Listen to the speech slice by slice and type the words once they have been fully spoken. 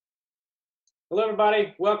Hello,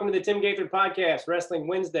 everybody. Welcome to the Tim Gaither Podcast, Wrestling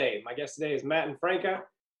Wednesday. My guest today is Matt Franca.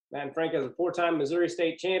 Matt Franca is a four-time Missouri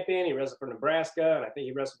State champion. He wrestled for Nebraska, and I think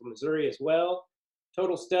he wrestled for Missouri as well.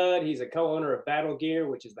 Total stud. He's a co-owner of Battle Gear,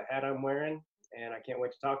 which is the hat I'm wearing, and I can't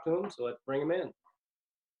wait to talk to him, so let's bring him in.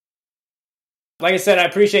 Like I said, I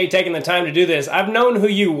appreciate you taking the time to do this. I've known who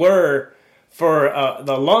you were for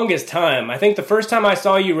the longest time. I think the first time I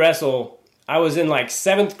saw you wrestle, I was in like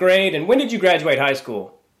 7th grade. And when did you graduate high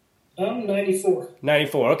school? 94.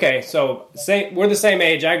 94. Okay, so we're the same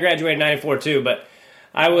age. I graduated in 94 too, but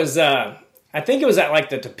I was, I think it was at like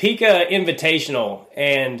the Topeka Invitational,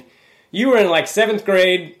 and you were in like 7th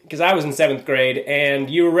grade, because I was in 7th grade, and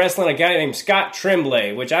you were wrestling a guy named Scott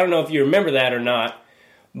Tremblay, which I don't know if you remember that or not,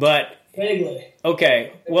 but... Vaguely.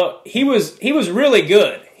 Okay, well, he was really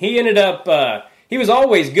good. He ended up, he was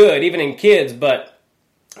always good, even in kids, but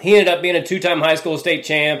he ended up being a 2-time high school state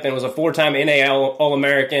champ and was a 4-time NAL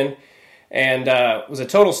All-American and was a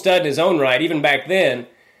total stud in his own right, even back then.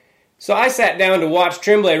 So I sat down to watch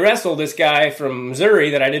Tremblay wrestle this guy from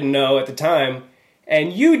Missouri that I didn't know at the time,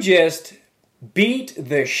 and you just beat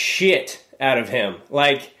the shit out of him.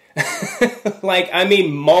 Like, I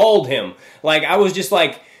mean, mauled him. Like, I was just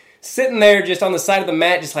like sitting there just on the side of the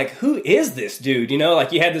mat, just like, who is this dude? You know,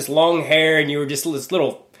 like you had this long hair and you were just this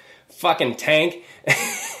little fucking tank.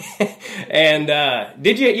 And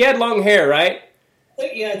you had long hair, right?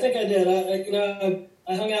 I think I did.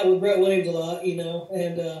 I hung out with Brett Williams a lot,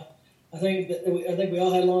 and I think we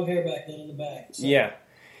all had long hair back then in the back. So.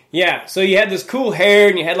 Yeah. So you had this cool hair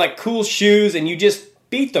and you had like cool shoes and you just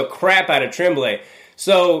beat the crap out of Tremblay.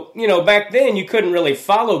 So back then you couldn't really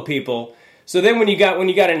follow people. So then when you got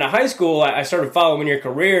into high school, I started following your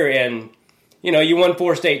career, and you won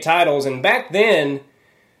 4 state titles. And back then,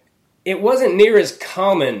 it wasn't near as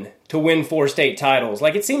common to win 4 state titles.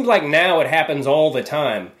 Like, it seems like now it happens all the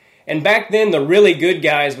time. And back then, the really good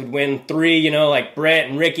guys would win 3, like Brett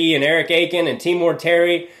and Ricky and Eric Aiken and Timur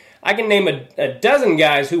Terry. I can name a dozen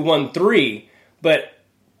guys who won 3, but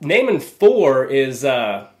naming 4 is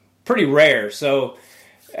pretty rare. So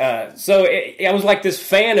I was like this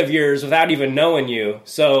fan of yours without even knowing you.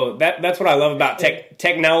 So that's what I love about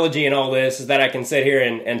technology and all this, is that I can sit here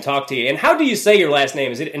and talk to you. And how do you say your last name?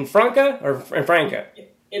 Is it Infranca or Infranca?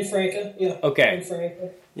 Infranca, yeah. Okay. Infranca.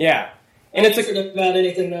 Yeah. And it's about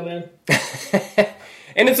anything now, man.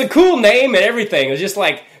 And it's a cool name and everything. It was just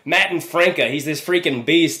like Matt Infranca. He's this freaking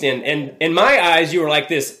beast. And in my eyes, you were like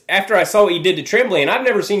this, after I saw what you did to Tremblay, and I've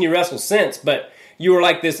never seen you wrestle since, but you were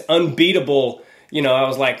like this unbeatable... I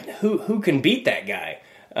was like, who can beat that guy?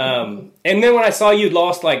 And then when I saw you'd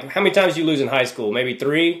lost, like, how many times did you lose in high school? Maybe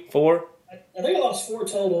 3, 4? I think I lost 4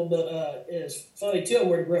 total, but it's funny, 2 of them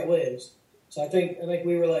were to Brett Williams. So I think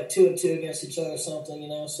we were like 2-2 against each other or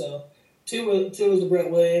something, So 2 was to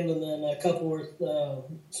Brett Williams, and then a couple were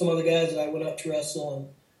some other guys that I went up to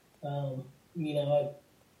wrestle, and I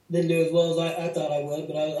didn't do as well as I thought I would,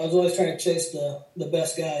 but I was always trying to chase the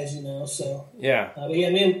best guys, So yeah, but yeah,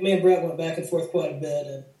 me and Brett went back and forth quite a bit,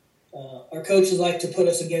 and our coaches like to put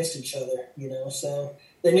us against each other, So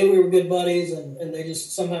they knew we were good buddies, and they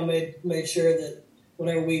just somehow made sure that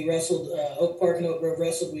whenever we wrestled, Oak Park and Oak Grove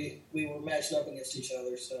wrestled, we were matching up against each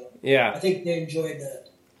other. So yeah, I think they enjoyed that.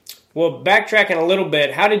 Well, backtracking a little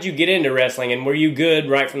bit, how did you get into wrestling, and were you good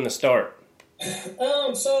right from the start?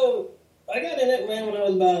 So I got in it, man, when I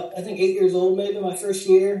was about, I think, 8 years old, maybe my first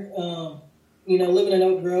year. Living in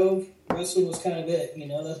Oak Grove, wrestling was kind of it.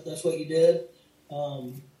 That's what you did.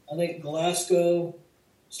 I think Glasgow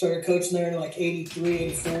started coaching there in like 83,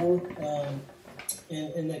 84.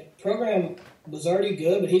 And the program was already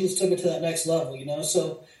good, but he just took it to that next level,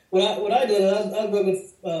 So what I did, I was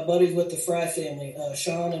with buddies with the Fry family,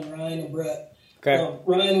 Sean and Ryan and Brett. Okay.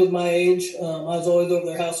 Ryan was my age. I was always over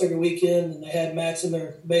their house every weekend, and they had mats in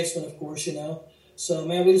their basement, of course, So,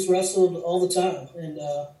 man, we just wrestled all the time. And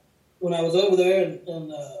when I was over there,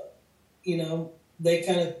 and they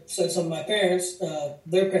kind of said something to my parents,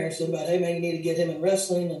 their parents said about, hey, man, you need to get him in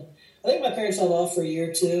wrestling. And I think my parents held off for a year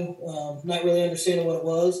or 2, not really understanding what it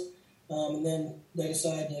was. And then they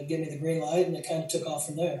decided to give me the green light, and it kind of took off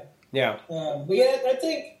from there. Yeah. But, yeah, I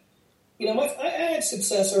think... I had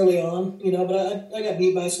success early on, but I got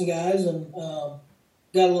beat by some guys and got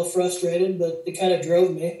a little frustrated, but it kind of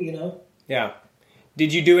drove me, Yeah.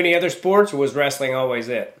 Did you do any other sports, or was wrestling always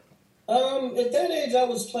it? At that age, I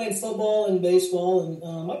was playing football and baseball,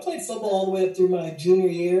 and I played football all the way up through my junior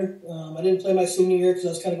year. I didn't play my senior year because I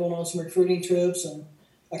was kind of going on some recruiting trips, and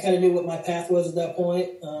I kind of knew what my path was at that point.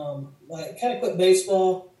 I kind of quit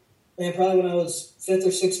baseball man, probably when I was 5th or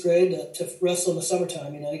 6th grade to wrestle in the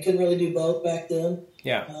summertime. You couldn't really do both back then.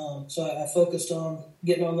 Yeah. So I focused on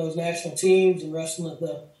getting on those national teams and wrestling at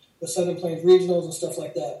the Southern Plains regionals and stuff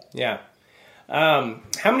like that. Yeah.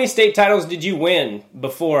 How many state titles did you win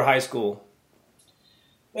before high school?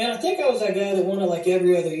 Man, I think I was that guy that won it like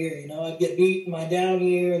every other year. I'd get beat in my down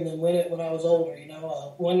year and then win it when I was older.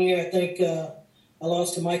 One year I think I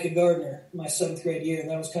lost to Micah Gardner my 7th grade year, and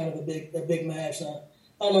that was kind of a big match. Now,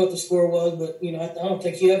 I don't know what the score was, but I don't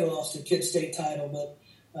think he ever lost a kid state title. But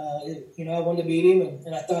I wanted to beat him,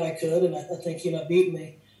 and I thought I could, and I think he ended up beating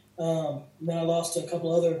me. Then I lost to a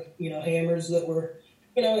couple other hammers that were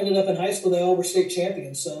ended up in high school. They all were state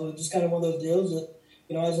champions, so it was just kind of one of those deals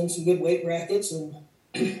that I was in some good weight brackets, and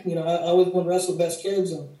I always wanted to wrestle the best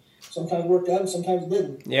kids, and sometimes it worked out and sometimes it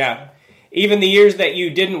didn't. Yeah. Even the years that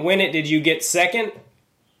you didn't win it, did you get second?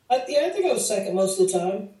 I think I was second most of the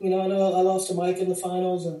time. I know I lost to Mike in the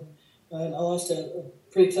finals, and I lost to a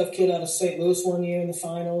pretty tough kid out of St. Louis one year in the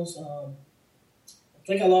finals. I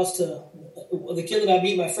think I lost to the kid that I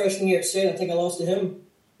beat my freshman year at state. I think I lost to him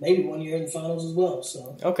maybe one year in the finals as well.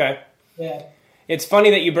 So okay. Yeah. It's funny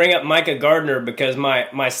that you bring up Micah Gardner because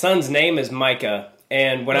my son's name is Micah,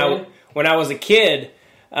 and when I was a kid,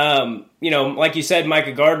 like you said,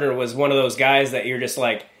 Micah Gardner was one of those guys that you're just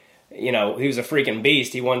like, he was a freaking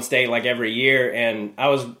beast. He won state like every year, and I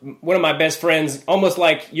was one of my best friends, almost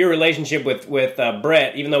like your relationship with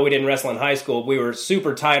Brett. Even though we didn't wrestle in high school, we were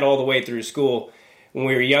super tight all the way through school when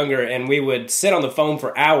we were younger, and we would sit on the phone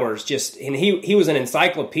for hours. And he was an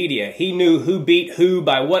encyclopedia. He knew who beat who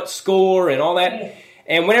by what score and all that.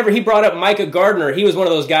 And whenever he brought up Micah Gardner, he was one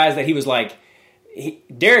of those guys that he was like,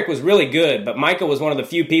 Derek was really good, but Micah was one of the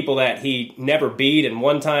few people that he never beat. And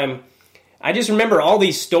one time, I just remember all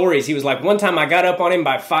these stories. He was like, one time I got up on him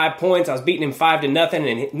by 5 points. I was beating him 5-0,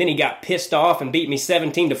 and then he got pissed off and beat me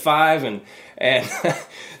 17-5. And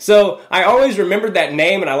so I always remembered that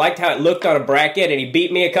name, and I liked how it looked on a bracket, and he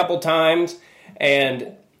beat me a couple times.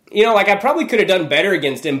 And, I probably could have done better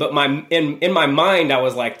against him, but in my mind, I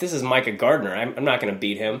was like, this is Micah Gardner. I'm not going to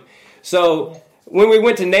beat him. So when we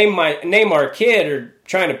went to name our kid, or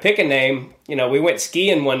trying to pick a name, we went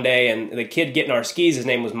skiing one day, and the kid getting our skis, his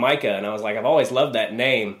name was Micah, and I was like, I've always loved that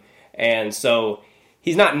name. And so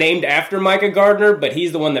he's not named after Micah Gardner, but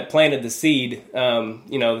he's the one that planted the seed,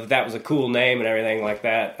 that was a cool name and everything like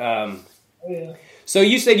that. Yeah. So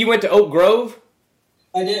you said you went to Oak Grove?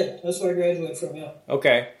 I did. That's where I graduated from, yeah.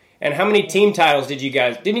 Okay. And how many team titles didn't you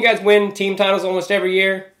guys win team titles almost every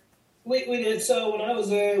year? We did. So when I was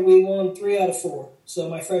there, we won 3 out of 4. So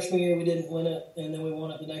my freshman year, we didn't win it, and then we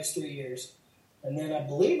won it the next 3 years. And then I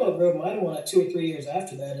believe Oak Grove might have won it 2 or 3 years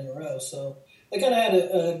after that in a row. So they kind of had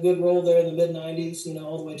a good role there in the mid-'90s,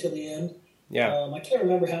 all the way to the end. Yeah. I can't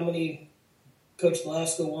remember how many Coach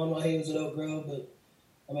Glasgow won while he was at Oak Grove, but,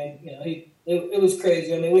 it was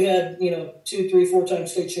crazy. We had, 2, 3, 4-time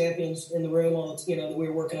state champions in the room, all that we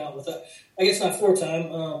were working out with. I guess not 4-time,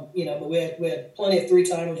 but we had plenty of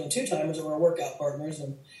 3-timers and 2-timers that were our workout partners.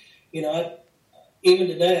 And, even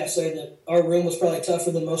today I say that our room was probably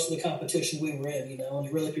tougher than most of the competition we were in, and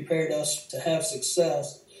it really prepared us to have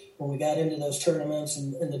success when we got into those tournaments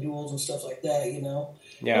and the duels and stuff like that,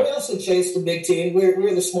 Yeah. And we also chased the big team.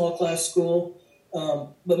 We're the small class school.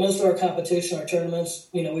 But most of our competition, our tournaments,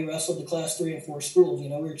 we wrestled the class 3 and 4 schools. We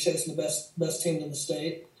were chasing the best teams in the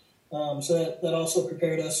state. So that also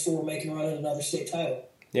prepared us for making a run at another state title.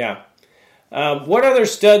 Yeah. What other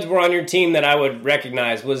studs were on your team that I would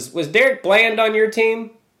recognize? Was Derek Bland on your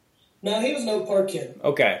team? No, he was an Oak Park kid.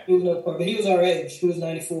 Okay. He was an Oak Park, but he was our age. He was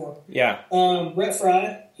 94. Yeah. Brett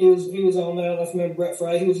Fry, he was on there. I don't know if you remember Brett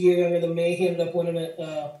Fry. He was a year younger than me. He ended up winning it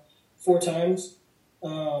 4 times.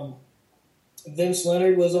 Vince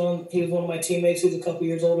Leonard was on. He was one of my teammates. He was a couple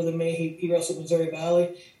years older than me. He wrestled Missouri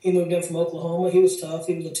Valley. He moved in from Oklahoma. He was tough.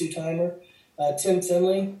 He was a 2-timer. Tim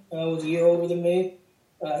Finley was a year older than me.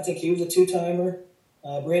 I think he was a 2-timer.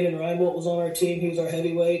 Brandon Reinbolt was on our team. He was our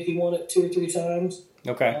heavyweight. He won it 2 or 3 times.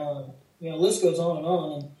 Okay. List goes on and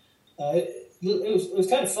on. And it was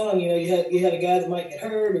kind of fun. You had a guy that might get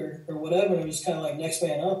hurt or whatever, and it was kind of like next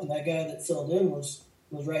man up. And that guy that filled in was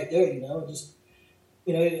right there.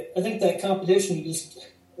 I think that competition,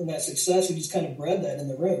 and that success, you just kind of bred that in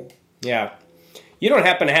the room. Yeah. You don't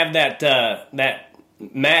happen to have that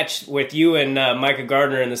match with you and Micah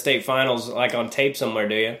Gardner in the state finals like on tape somewhere,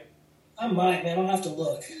 do you? I might, man. I'll have to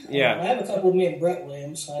look. Yeah. I have a couple of me and Brett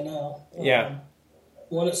Williams, I know. Yeah.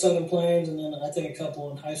 One at Southern Plains, and then I think a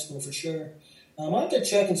couple in high school for sure. I'll have to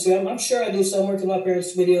check and see. I'm sure I do somewhere because my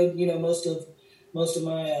parents videoed, most of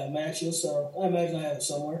my matches, so I imagine I have it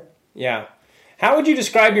somewhere. Yeah. How would you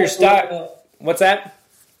describe your style? What's that?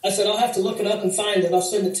 I said, I'll have to look it up and find it. I'll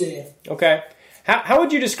send it to you. Okay. How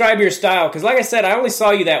would you describe your style? Because like I said, I only saw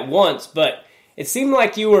you that once, but it seemed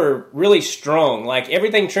like you were really strong. Like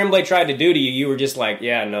everything Tremblay tried to do to you, you were just like,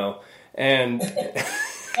 yeah, no. And I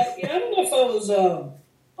don't know if I was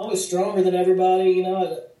always stronger than everybody.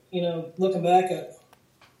 Looking back, I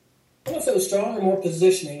don't know if it was stronger or more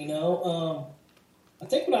positioning. I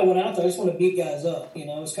think when I went out there, I just want to beat guys up.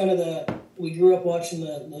 It's kind of we grew up watching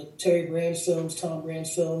the Terry Brands films, Tom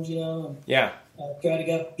Brands films. And yeah. Try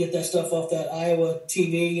to get that stuff off that Iowa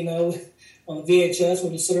TV, on the VHS. We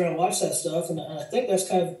just sit around and watch that stuff, and I think that's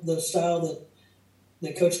kind of the style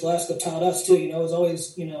that Coach Glasgow taught us too. It was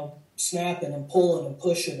always snapping and pulling and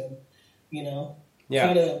pushing, and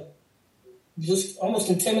kind of just almost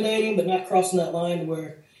intimidating, but not crossing that line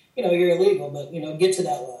where you're illegal, but get to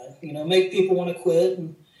that line. Make people want to quit,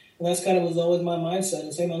 and that's kind of was always my mindset.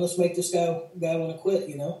 Is, hey man, let's make this guy want to quit.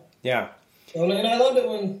 Yeah. And I loved it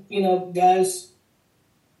when guys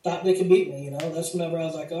thought they could beat me. That's whenever I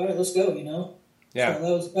was like, all right, let's go. Yeah.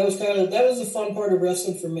 So that was the fun part of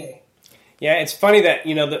wrestling for me. Yeah, it's funny that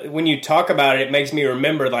when you talk about it, it makes me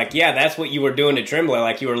remember like, yeah, that's what you were doing to Tremblay.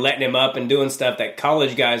 Like you were letting him up and doing stuff that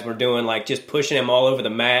college guys were doing, like just pushing him all over the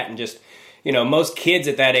mat and just most kids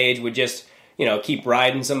at that age would just keep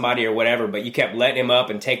riding somebody or whatever, but you kept letting him up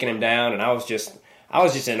and taking him down, and I was just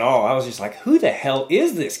in awe. I was just like, who the hell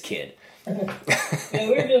is this kid? Yeah, we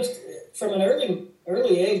were just from an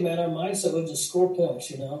early age, man. Our mindset was just score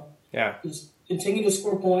points, Yeah. Just continue to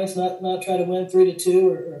score points, not try to win 3-2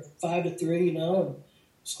 or 5-3, and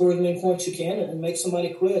score as many points you can and make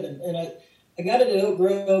somebody quit. And I got it at Oak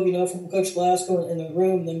Grove, from Coach Glasgow in the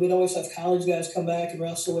room. And then we'd always have college guys come back and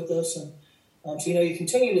wrestle with us, and so you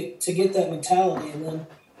continue to get that mentality, and then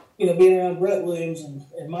being around Brett Williams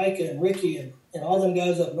and Micah and Ricky and all them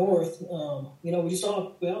guys up north, we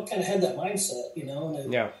all kind of had that mindset, and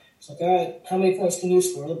it's like, all right, how many points can you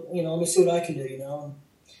score? Let me see what I can do, and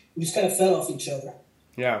we just kind of fed off each other.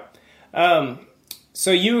 Yeah.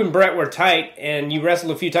 So you and Brett were tight, and you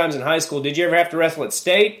wrestled a few times in high school. Did you ever have to wrestle at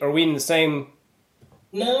state, or were we in the same?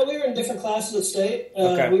 No, we were in different classes at state.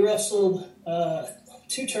 Okay. We wrestled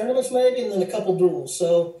 2 tournaments maybe, and then a couple duels.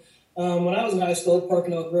 So when I was in high school, Park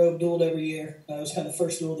and Oak Grove dueled every year. It was kind of the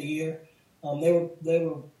first duel of the year. They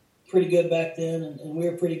were pretty good back then, and we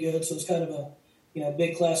were pretty good. So it was kind of a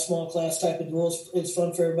big class, small class type of duels. It's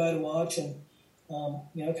fun for everybody to watch, and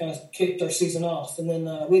kind of kicked our season off. And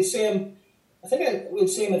then we'd see him. I think we'd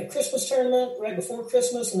see him at a Christmas tournament right before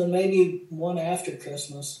Christmas, and then maybe one after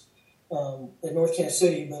Christmas at North Kansas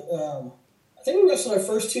City. But I think we wrestled our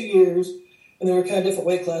first 2 years, and then we were kind of different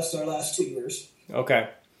weight classes our last 2 years. Okay.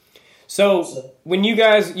 So when you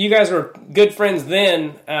guys were good friends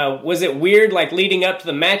then, was it weird, like leading up to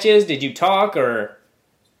the matches? Did you talk or?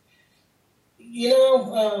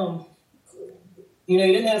 You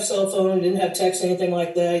didn't have cell phone, you didn't have text, anything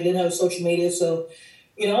like that. You didn't have social media, so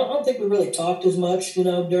I don't think we really talked as much.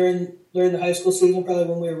 During the high school season, probably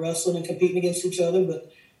when we were wrestling and competing against each other.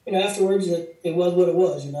 But afterwards, it was what it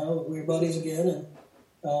was. We were buddies again,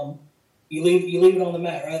 and you leave it on the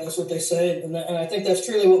mat, right? That's what they say, and I think that's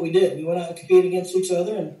truly what we did. We went out and competed against each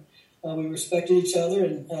other, and we respected each other,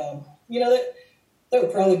 and that were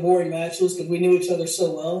probably boring matches because we knew each other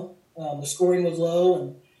so well. The scoring was low,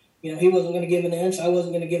 and he wasn't going to give an inch, I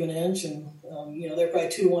wasn't going to give an inch, and they were probably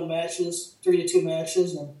 2-1 matches, 3-2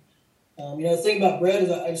 matches, and the thing about Brett is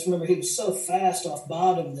I just remember he was so fast off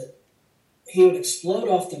bottom that he would explode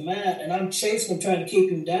off the mat, and I'm chasing him trying to keep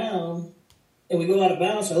him down. And we go out of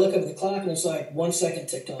bounds, I look up at the clock, and it's like 1 second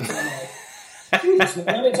ticked off. And I'm like, Jesus,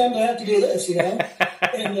 how many times do I have to do this,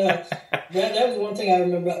 And that was one thing I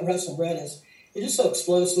remember about wrestling Brett is he's just so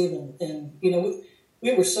explosive, and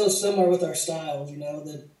we were so similar with our styles,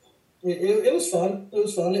 that it was fun. It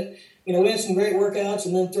was fun. We had some great workouts,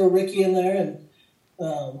 and then throw Ricky in there, and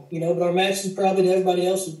but our matches probably to everybody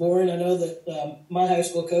else was boring. I know that my high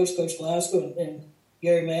school coach, Coach Glasgow, and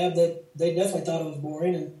Gary Mabb, they definitely thought it was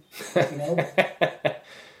boring, and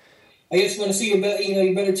I guess you want to see your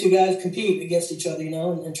better 2 guys compete against each other,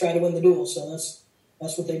 and try to win the duel. So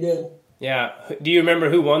that's what they did. Yeah. Do you remember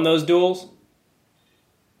who won those duels?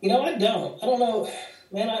 I don't. I don't know,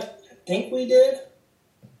 man. I think we did,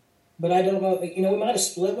 but I don't know. We might have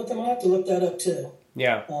split with them. I'll have to look that up too.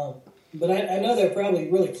 Yeah. But I know they're probably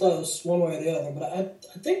really close, one way or the other. But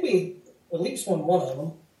I think we at least won one of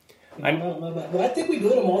them. I don't know about, but I think we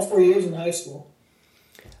did them all 4 years in high school.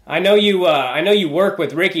 I know you work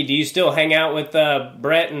with Ricky. Do you still hang out with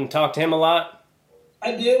Brett and talk to him a lot?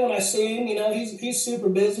 I do when I see him. He's super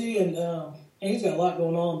busy, and he's got a lot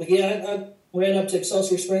going on. But yeah, I ran up to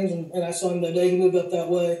Excelsior Springs, and I saw him that day. He moved up that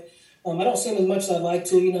way. I don't see him as much as I'd like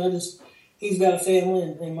to. Just he's got a family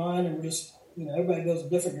and mine, and we're just everybody goes a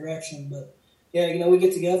different direction. But yeah, we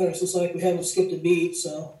get together. And it's just like we haven't skipped a beat,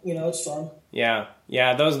 so it's fun. Yeah,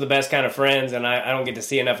 those are the best kind of friends, and I don't get to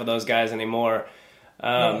see enough of those guys anymore.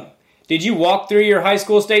 Did you walk through your high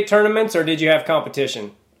school state tournaments, or did you have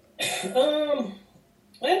competition? I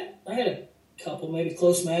had a couple, maybe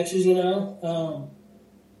close matches.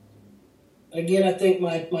 Again, I think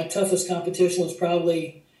my toughest competition was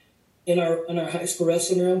probably in our high school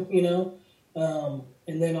wrestling room.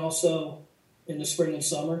 And then also in the spring and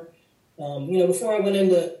summer. Before I went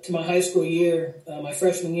into my high school year, my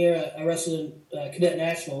freshman year, I wrestled in cadet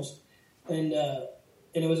nationals, and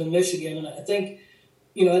it was in Michigan. And I think,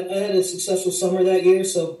 I had a successful summer that year.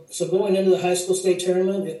 So going into the high school state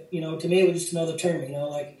tournament, to me, it was just another tournament.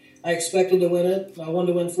 Like I expected to win it. I wanted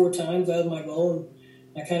to win 4 times. That was my goal,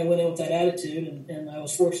 and I kind of went in with that attitude. And I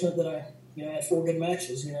was fortunate that I had 4 good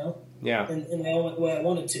matches. Yeah. And they all went the way I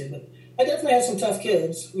wanted to, but. I definitely had some tough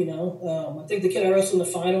kids, I think the kid I wrestled in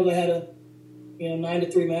the finals, I had a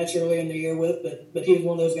 9-3 match earlier in the year with, but he was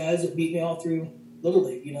one of those guys that beat me all through Little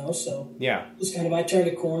League, So yeah, just kind of I turned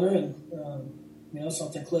a corner and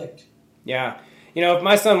something clicked. Yeah, if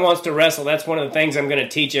my son wants to wrestle, that's one of the things I'm going to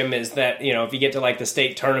teach him is that if you get to like the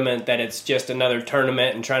state tournament, that it's just another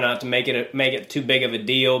tournament, and try not to make it too big of a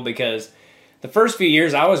deal, because the first few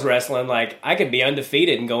years I was wrestling, like I could be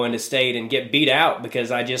undefeated and go into state and get beat out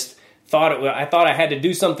because I just I thought I had to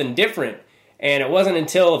do something different. And it wasn't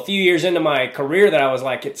until a few years into my career that I was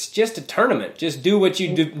like, it's just a tournament. Just do what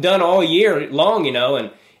you've done all year long,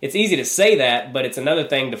 and it's easy to say that, but it's another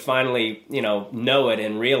thing to finally, know it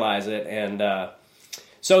and realize it. And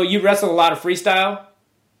so you wrestled a lot of freestyle?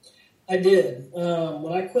 I did.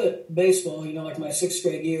 When I quit baseball, like my 6th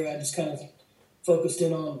grade year, I just kind of focused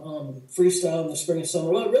in on freestyle in the spring and summer.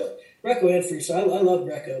 Well, really, Greco and freestyle. I love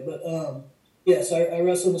Greco, but yes, I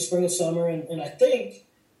wrestled in the spring and summer, and I think,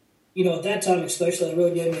 at that time especially, it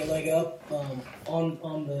really gave me a leg up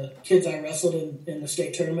on the kids I wrestled in the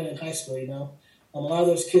state tournament in high school, A lot of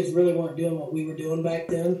those kids really weren't doing what we were doing back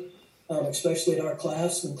then, especially at our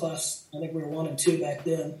class. In class, I think we were 1 and 2 back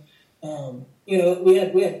then.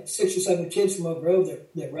 We had 6 or 7 kids from Oak Grove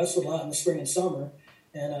that wrestled a lot in the spring and summer,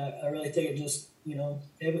 and I really think it just,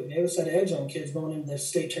 gave us that edge on kids going into the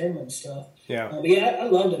state tournament and stuff. Yeah. But yeah, I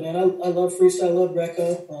loved it, man. I love freestyle. I love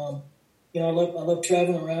Greco. I love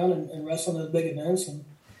traveling around and wrestling those big events and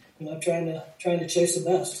trying to chase the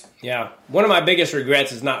best. Yeah, one of my biggest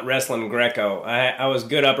regrets is not wrestling Greco. I was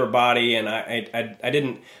good upper body, and I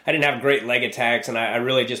didn't have great leg attacks, and I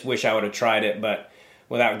really just wish I would have tried it, but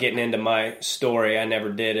without getting into my story, I never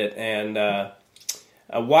did it. And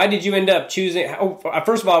why did you end up choosing?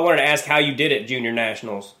 First of all, I wanted to ask how you did at Junior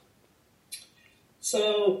Nationals.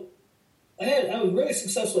 So I was really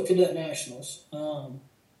successful at Cadet Nationals.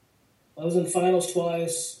 I was in the finals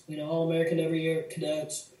twice, All-American every year at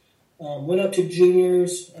cadets. Went up to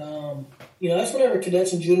juniors. That's whenever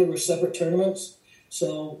cadets and junior were separate tournaments.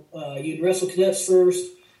 So you'd wrestle cadets first,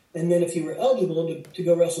 and then if you were eligible to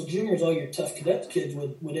go wrestle juniors, all your tough cadet kids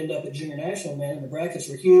would end up at Junior National, man. And the brackets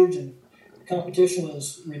were huge, and the competition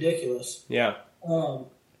was ridiculous. Yeah.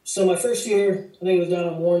 So my first year, I think it was down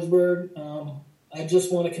in Warrensburg. I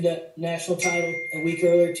just won a cadet national title a week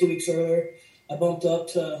earlier, 2 weeks earlier. I bumped up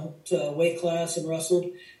to weight class and wrestled.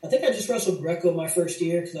 I think I just wrestled Greco my first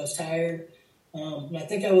year because I was tired. And I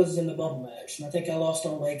think I was in the bubble match, and I think I lost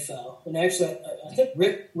on leg foul. And actually, I think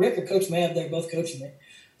Rick or Coach Mad, they're both coaching me.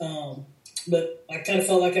 But I kind of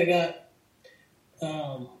felt like I got,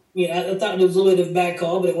 I thought it was a little bit of a bad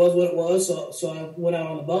call, but it was what it was. So I went out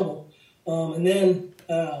on the bubble. And then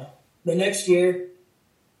the next year,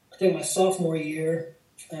 I think my sophomore year,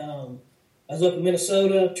 I was up in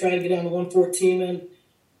Minnesota trying to get down to 114, and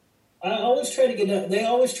I always try to get down. They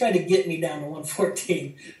always try to get me down to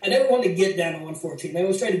 114. I never wanted to get down to 114. They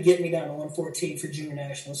always tried to get me down to 114 for Junior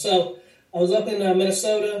National. So I was up in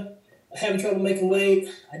Minnesota, having trouble making weight.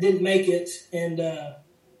 I didn't make it, and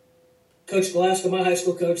Coach Glasgow, my high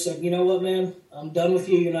school coach, said, "You know what, man? I'm done with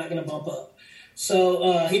you. You're not going to bump up."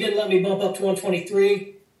 So he didn't let me bump up to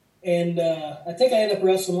 123, and I think I ended up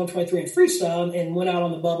wrestling 123 in freestyle and went out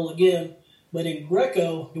on the bubble again. But in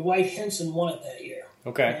Greco, Dwight Henson won it that year.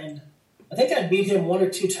 Okay. And I think I beat him 1 or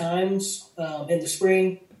 2 times in the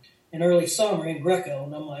spring and early summer in Greco.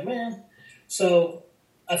 And I'm like, man. So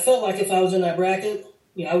I felt like if I was in that bracket,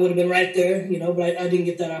 I would have been right there, but I didn't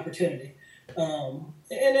get that opportunity. And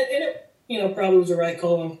it probably was the right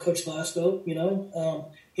call on Coach Glasgow,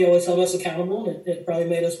 He always held us accountable, and it probably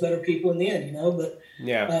made us better people in the end, But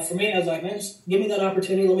yeah. For me, I was like, man, just give me that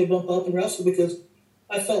opportunity. Let me bump up and wrestle because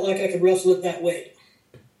I felt like I could wrestle at that weight.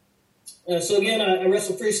 So again, I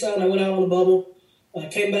wrestled freestyle and I went out on the bubble.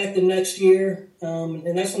 Came back the next year,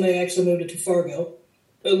 and that's when they actually moved it to Fargo.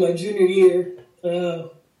 It was my junior year.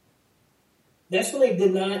 That's when they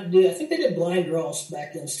did not do. I think they did blind draws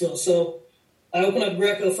back then still. So I open up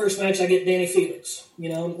Greco. First match, I get Danny Felix.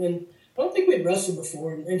 And I don't think we'd wrestled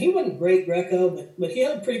before. And he wasn't great Greco, but he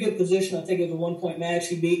had a pretty good position. I think it was a 1-point match.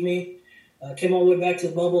 He beat me. Came all the way back to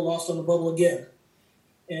the bubble, lost on the bubble again.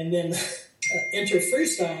 And then entered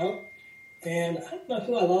freestyle. And I don't know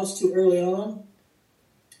who I lost to early on,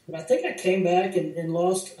 but I think I came back and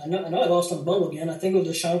lost. I know I lost on the bubble again. I think it was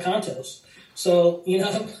to Sean Contos. So,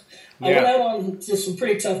 I went out on just some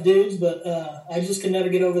pretty tough dudes, but I just could never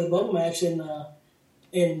get over the bubble match in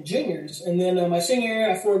juniors. And then my senior year,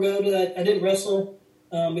 I forego that. I didn't wrestle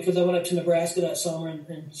because I went up to Nebraska that summer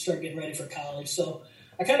and started getting ready for college. So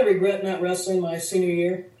I kind of regret not wrestling my senior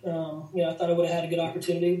year. I thought I would have had a good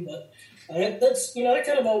opportunity, but that's I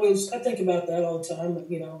kind of always I think about that all the time.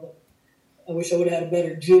 I wish I would have had a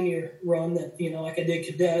better junior run that like I did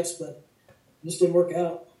cadets, but it just didn't work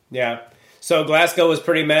out. Yeah. So Glasgow was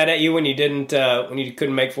pretty mad at you when you didn't when you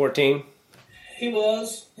couldn't make 14. He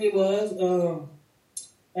was. I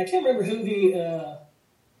can't remember who he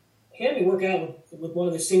had me work out with one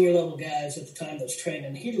of the senior level guys at the time that was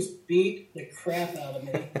training. He just beat the crap out of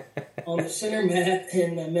me on the center mat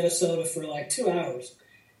in Minnesota for like 2 hours.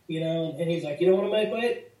 And he's like, "You don't want to make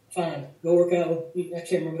weight? Fine, go work out with." I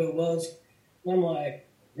can't remember who it was. And I'm like,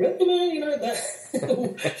 "Really, man?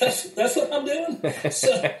 That's what I'm doing."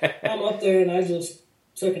 So I'm up there and I just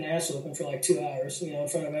took an ass whooping for like 2 hours, in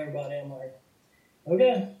front of everybody. I'm like,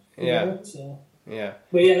 okay, so yeah.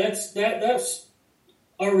 But yeah, that's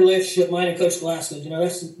our relationship, mine and Coach Glasgow.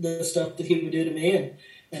 That's the stuff that he would do to me,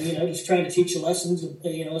 and just trying to teach you lessons.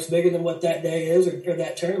 It's bigger than what that day is or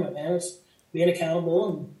that tournament, man. It's being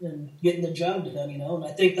accountable and getting the job done. And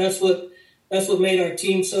I think that's what made our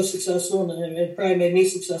team so successful, and it probably made me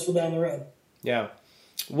successful down the road. Yeah.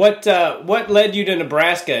 What led you to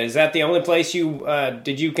Nebraska? Is that the only place you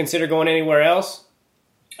did you consider going anywhere else?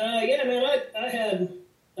 Yeah, man. I had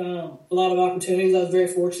a lot of opportunities. I was very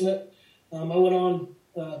fortunate. I went on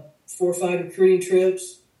 4 or 5 recruiting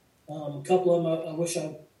trips. A couple of them I wish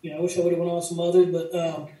I would have went on some others, but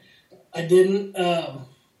I didn't. I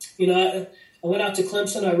went out to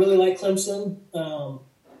Clemson. I really like Clemson.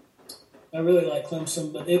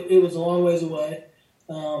 But it was a long ways away.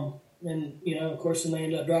 And, of course, then they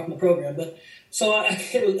ended up dropping the program. But so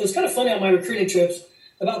it was kind of funny on my recruiting trips.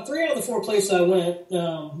 About 3 out of the 4 places I went,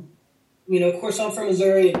 of course, I'm from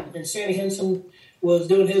Missouri, and Sammy Henson was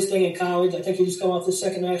doing his thing in college. I think he just come off his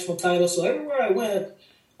second national title. So everywhere I went,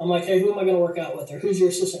 I'm like, hey, who am I going to work out with? Or who's your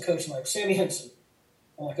assistant coach? I'm like, Sammy Henson.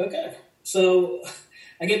 I'm like, okay. So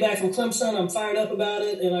I get back from Clemson. I'm fired up about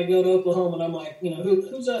it, and I go to Oklahoma, and I'm like,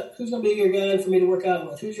 who's going to be your guy for me to work out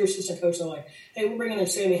with? Who's your assistant coach? And I'm like, hey, we're bringing in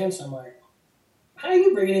Sammy Henson. I'm like, how are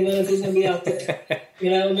you bringing him in if he's going to be out there?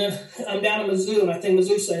 And then I'm down in Mizzou, and I think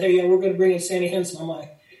Mizzou said, hey, yeah, we're going to bring in Sammy Henson. I'm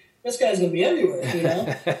like, this guy's going to be everywhere,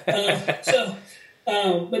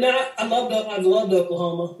 But now I've loved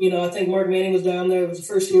Oklahoma. I think Mark Manning was down there. It was the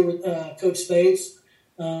first year with Coach Spates.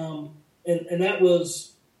 And that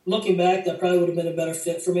was, looking back, that probably would have been a better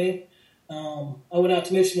fit for me. I went out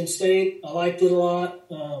to Michigan State. I liked it a lot.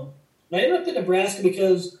 I ended up in Nebraska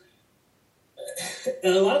because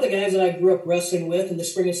a lot of the guys that I grew up wrestling with in the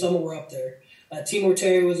spring and summer were up there. Timur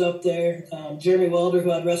Terry was up there. Jeremy Welder,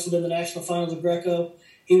 who I'd wrestled in the national finals of Greco,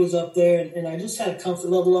 he was up there. And I just had a comfort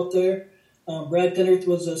level up there. Brad Penrith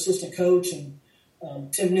was the assistant coach, and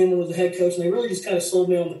Tim Newman was the head coach. And they really just kind of sold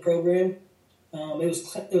me on the program.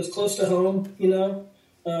 It was close to home,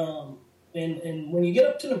 And when you get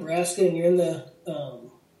up to Nebraska and you're in the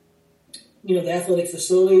the athletic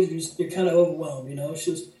facilities, you're kind of overwhelmed.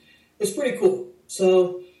 It's pretty cool.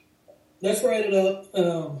 So that's where I ended up.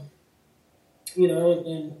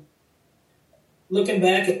 And looking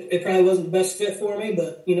back, it probably wasn't the best fit for me.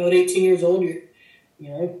 But at 18 years old, you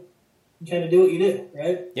kind of do what you do,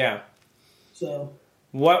 right? Yeah. So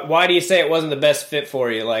why do you say it wasn't the best fit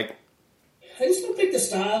for you? Like, I just don't think the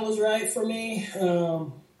style was right for me.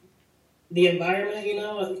 The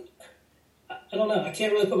environment, I don't know. I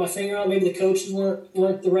can't really put my finger on it. Maybe the coaches weren't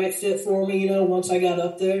the right fit for me, once I got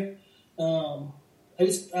up there.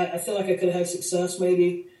 I feel like I could have had success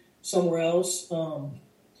maybe somewhere else.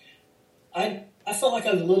 I felt like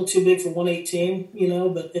I was a little too big for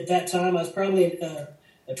 118, but at that time I was probably a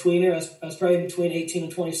tweener. I was probably between 18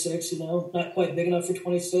 and 26, not quite big enough for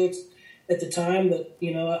 26 at the time, but,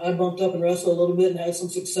 I bumped up and wrestled a little bit and had some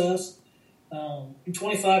success.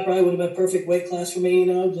 25 probably would have been a perfect weight class for me,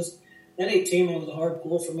 just that 18 man was a hard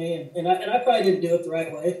pull for me, and I probably didn't do it the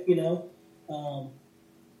right way, you know.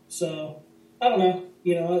 So I don't know,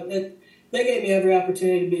 you know. They gave me every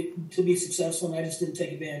opportunity to be successful, and I just didn't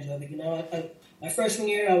take advantage of it. You know, my freshman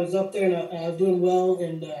year, I was up there and I was doing well,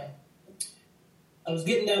 and I was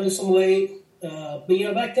getting down to some weight. But you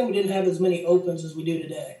know, back then we didn't have as many opens as we do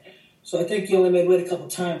today. So I think you only made weight a couple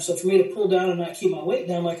times. So for me to pull down and not keep my weight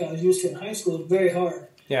down like I was used to in high school was very hard.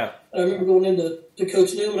 Yeah. And I remember going into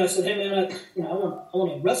Coach Newman, I said, "Hey man, I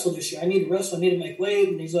want to wrestle this year. I need to wrestle. I need to make weight."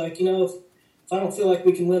 And he's like, "You know, if I don't feel like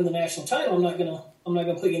we can win the national title, I'm not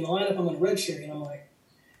gonna put you in the lineup. I'm gonna redshirt." And I'm like,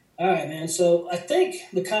 "All right, man." So I think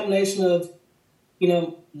the combination of, you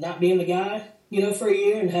know, not being the guy, you know, for a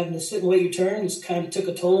year and having to sit and wait your turn just kind of took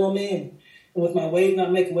a toll on me. And with my weight,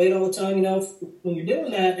 not making weight all the time, you know, when you're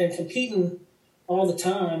doing that and competing all the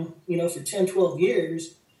time, you know, for 10, 12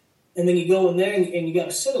 years, and then you go in there and you got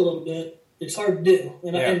to sit a little bit, it's hard to do.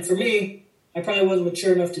 And for me, I probably wasn't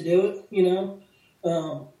mature enough to do it, you know.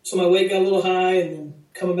 So my weight got a little high, and then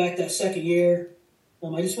coming back that second year,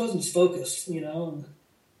 I just wasn't as focused, you know. And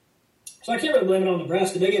so I can't really blame it on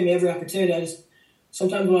Nebraska. They gave me every opportunity.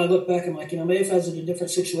 Sometimes when I look back, I'm like, you know, maybe if I was in a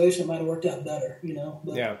different situation, it might have worked out better, you know.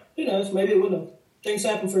 But who knows? Maybe it wouldn't have. Things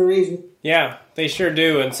happen for a reason. Yeah, they sure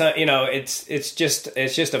do. And so, you know, it's just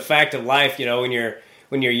a fact of life. You know, when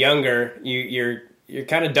you're younger, you're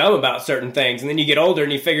kind of dumb about certain things, and then you get older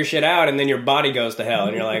and you figure shit out, and then your body goes to hell,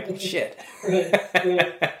 and you're like, shit. Right.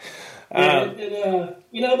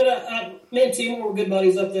 You know, but me and Timo were good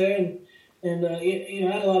buddies up there, and you know,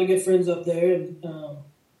 I had a lot of good friends up there, and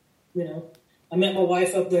you know, I met my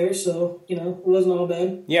wife up there, so, you know, it wasn't all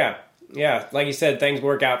bad. Yeah. Like you said, things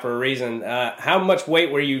work out for a reason. How much weight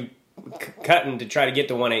were you cutting to try to get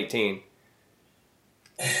to 118?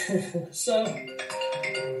 So,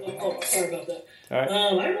 sorry about that. All right.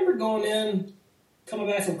 I remember coming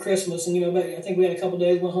back from Christmas, and, you know, I think we had a couple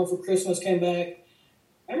days, went home for Christmas, came back.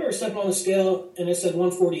 I remember stepping on the scale, and it said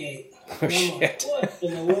 148. And I'm like, what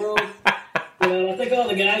in the world? You know, and I think all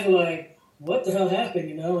the guys were like, what the hell happened,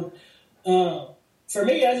 you know? And, for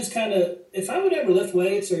me, I just kind of, if I would ever lift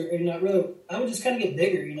weights or not really, I would just kind of get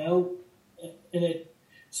bigger, you know?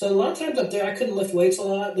 So a lot of times up there, I couldn't lift weights a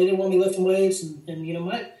lot. They didn't want me lifting weights. And you know,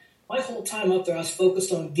 my whole time up there, I was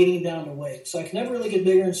focused on getting down to weight. So I could never really get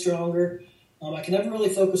bigger and stronger. I could never really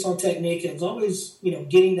focus on technique. It was always, you know,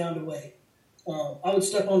 getting down to weight. I would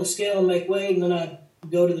step on the scale and make weight, and then I'd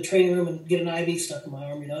go to the training room and get an IV stuck in my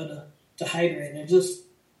arm, you know, to hydrate. And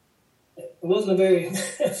it wasn't a very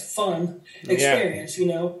fun experience, you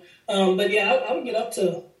know. But yeah, I would get up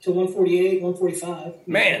to 148, 145.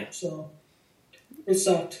 Man. Know, so it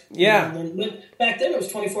sucked. Yeah. You know? But back then it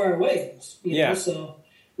was 24-hour weigh-ins. You know? So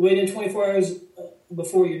you weighed in 24 hours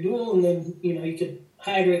before your duel, and then, you know, you could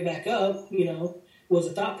hydrate back up, you know, was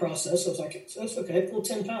a thought process. So I was like, that's okay, pull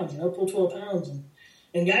 10 pounds, you know, pull 12 pounds.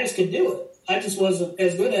 And guys could do it. I just wasn't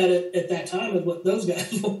as good at it at that time as what those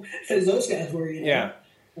guys were, you know. Yeah.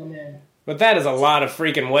 I mean, but that is a lot of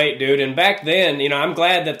freaking weight, dude. And back then, you know, I'm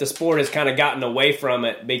glad that the sport has kind of gotten away from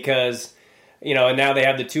it because, you know, and now they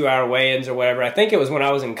have the 2-hour weigh-ins or whatever. I think it was when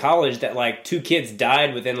I was in college that, like, 2 kids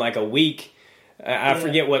died within, like, a week. I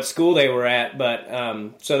forget what school they were at, but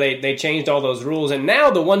so they changed all those rules. And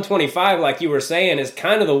now the 125, like you were saying, is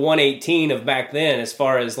kind of the 118 of back then as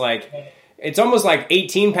far as, like, it's almost like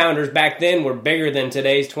 18-pounders back then were bigger than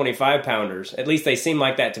today's 25-pounders. At least they seem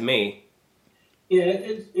like that to me.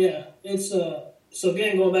 It's so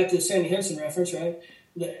again, going back to the Sammy Henson reference, right?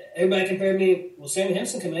 Everybody compared me, well, Sammy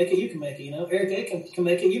Henson can make it, you can make it, you know? Eric Aiken can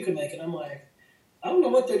make it, you can make it. I'm like, I don't know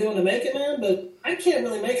what they're doing to make it, man, but I can't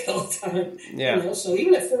really make it all the time. Yeah. You know? So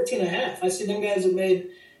even at 14 and a half, I see them guys that made,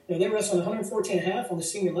 you know, they wrestled 114 and a half on the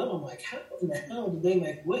senior level. I'm like, how in the hell did they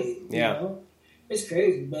make weight? You know? It's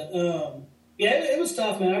crazy. But, it was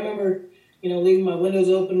tough, man. I remember, you know, leaving my windows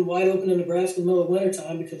wide open in Nebraska in the middle of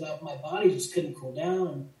wintertime because my body just couldn't cool down,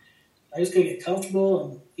 and I just couldn't get comfortable.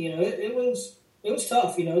 And, you know, it was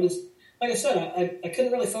tough, you know. Just like I said, I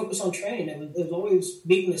couldn't really focus on training. It was always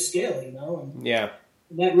beating the scale, you know.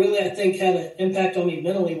 And that really, I think, had an impact on me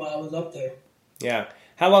mentally while I was up there. Yeah.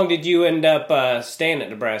 How long did you end up staying at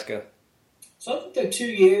Nebraska? So I was there 2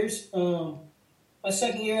 years. My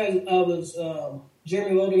second year, I was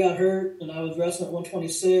Jeremy Wilder got hurt, and I was wrestling at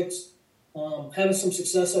 126. Having some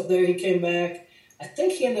success up there. He came back. I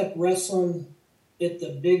think he ended up wrestling at the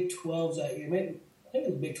Big 12s that year. I think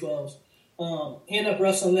it was the Big 12s. He ended up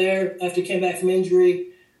wrestling there after he came back from injury.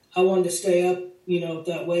 I wanted to stay up, you know, at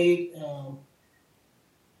that weight. And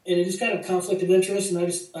it just kind of conflict of interest, and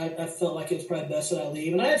I felt like it was probably best that I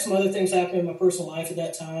leave. And I had some other things happen in my personal life at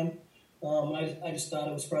that time. I just thought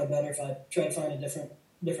it was probably better if I tried to find a different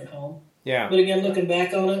different home. Yeah. But again, looking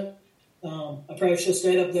back on it, I probably should have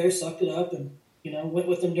stayed up there, sucked it up, and went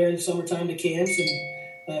with them during the summertime to camps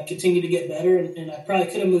and continued to get better. And I probably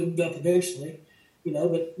could have moved up eventually,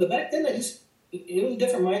 But back then, it was a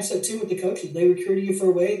different mindset too with the coaches. They recruited you for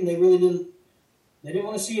a weight, and they really didn't. They didn't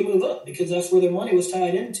want to see you move up because that's where their money was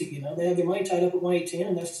tied into. They had their money tied up at 118,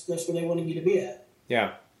 and that's where they wanted you to be at.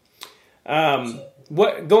 Yeah.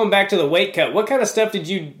 Going back to the weight cut, what kind of stuff did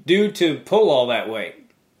you do to pull all that weight?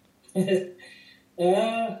 We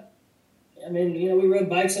rode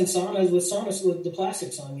bikes in saunas with the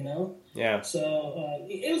plastics on, Yeah. So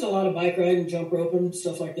it was a lot of bike riding, jump roping,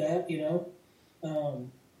 stuff like that, just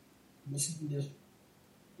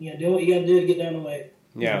doing what you got to do to get down the weight.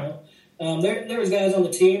 Yeah. There was guys on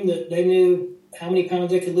the team that they knew how many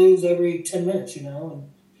pounds they could lose every 10 minutes, and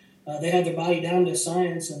they had their body down to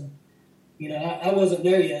science, and I wasn't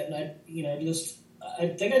there yet, and I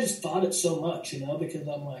think I just thought it so much, because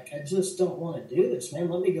I'm like, I just don't want to do this, man.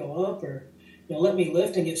 Let me go up, or let me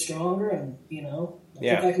lift and get stronger, and I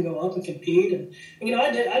think I can go up and compete. And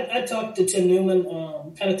I talked to Tim Newman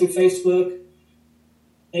kind of through Facebook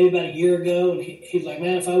maybe about a year ago, and he's like,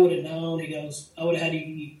 man, if I would have known, he goes, I would have had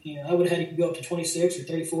you go up to 26 or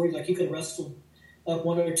 34. He's like, you could have wrestled up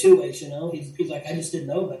one or two weights, He's like, I just didn't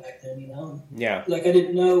know back then, Yeah. Like I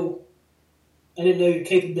didn't know your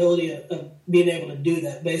capability of being able to do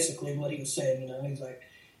that. Basically, what he was saying, he's like,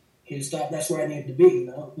 he just thought that's where I needed to be,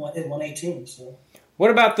 at 118. So. What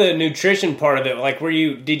about the nutrition part of it? Like,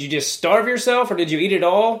 did you just starve yourself, or did you eat it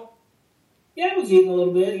all? Yeah, I was eating a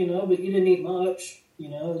little bit, but you didn't eat much.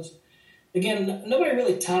 Again, nobody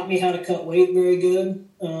really taught me how to cut weight very good.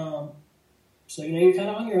 So, you're kind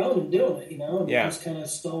of on your own and doing it, and you just kind of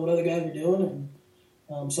saw what other guys were doing.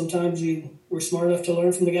 And sometimes you were smart enough to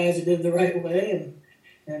learn from the guys that did it the right way,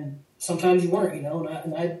 and sometimes you weren't,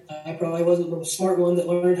 and I probably wasn't the smart one that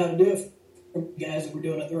learned how to do it from guys that were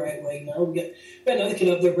doing it the right way, We got another kid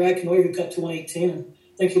up there, Brad Canoy, who cut to 118, and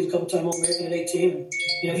I think he was a couple-time All-American at 18,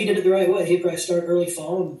 and, he did it the right way. He'd probably start early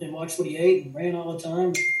fall and watch what he ate and ran all the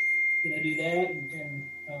time, do that, and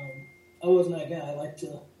I wasn't that guy. I like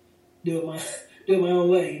to do it my own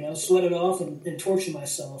way, sweat it off and torture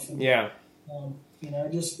myself. And, it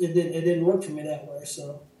didn't work for me that way.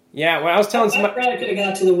 So yeah, when I was telling somebody, I probably could have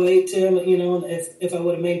got to the weight, Tim, if I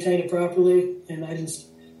would have maintained it properly. And I just,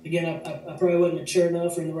 again, I probably wasn't mature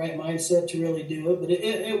enough or in the right mindset to really do it. But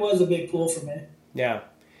it was a big pull for me. Yeah.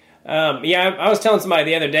 I was telling somebody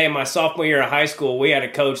the other day, my sophomore year of high school, we had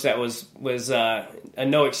a coach that was a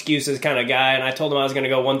no excuses kind of guy, and I told him I was going to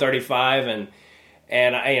go 135,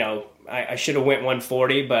 and I should have went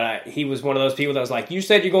 140, but he was one of those people that was like, you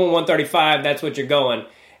said you're going 135, that's what you're going.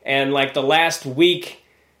 And like the last week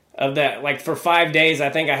of that, like for 5 days, I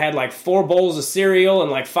think I had like 4 bowls of cereal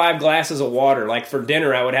and like 5 glasses of water. Like for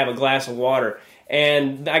dinner, I would have a glass of water.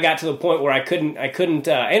 And I got to the point where I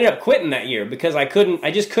ended up quitting that year because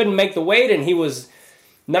I just couldn't make the weight, and he was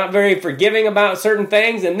not very forgiving about certain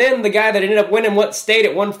things. And then the guy that ended up winning what stayed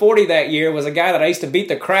at 140 that year was a guy that I used to beat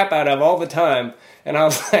the crap out of all the time. And I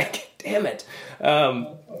was like, damn it.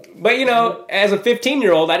 But as a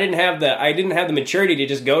 15-year-old, I didn't have the maturity to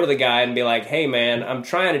just go to the guy and be like, hey man, I'm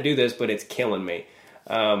trying to do this, but it's killing me.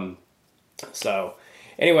 So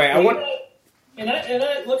anyway, I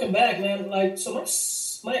looking back, man, like so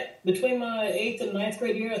my between my 8th and 9th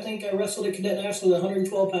grade year, I think I wrestled at cadet nationals at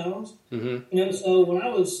 112 pounds. Mm-hmm. So when I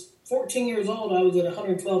was 14 years old, I was at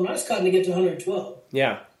 112, and I was cutting to get to 112.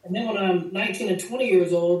 Yeah. And then when I'm 19 and 20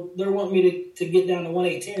 years old, they're wanting me to get down to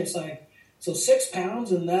 118. It's like, so 6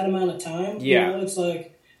 pounds in that amount of time. Yeah. It's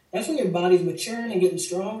like, that's when your body's maturing and getting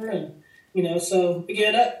stronger. And, so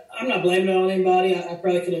again, I'm not blaming it on anybody. I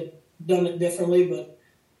probably could have done it differently, but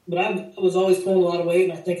I was always pulling a lot of weight.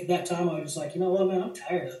 And I think at that time I was just like, you know what, man, I'm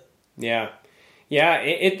tired of it. Yeah. Yeah.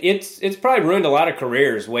 It's probably ruined a lot of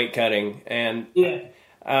careers, weight cutting. And yeah.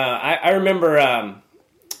 I remember,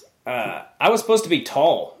 I was supposed to be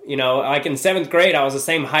tall, like in 7th grade, I was the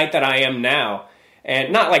same height that I am now,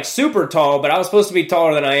 and not like super tall, but I was supposed to be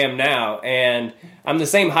taller than I am now. And I'm the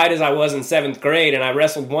same height as I was in 7th grade. And I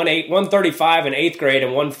wrestled 135 in 8th grade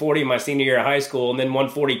and 140 my senior year of high school, and then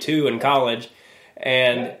 142 in college.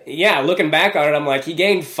 And looking back on it, I'm like, he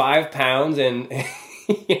gained 5 pounds in,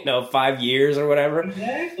 5 years or whatever.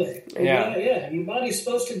 Exactly. Yeah. Your body's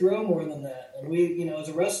supposed to grow more than that. And we, as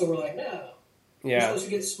a wrestler, we're like, no. Yeah. You're supposed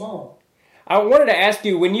to get small. I wanted to ask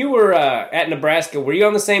you, when you were at Nebraska, were you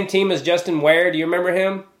on the same team as Justin Ware? Do you remember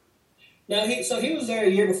him? No, he was there a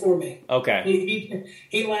year before me. Okay.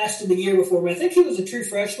 He lasted the year before me. I think he was a true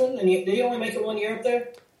freshman, and did he only make it 1 year up there?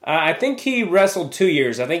 I think he wrestled 2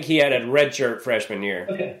 years. I think he had a redshirt freshman year.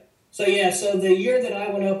 Okay. So the year that I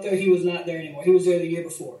went up there, he was not there anymore. He was there the year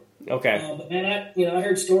before. Okay. But man, I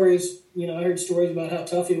heard stories. I heard stories about how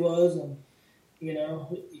tough he was, and he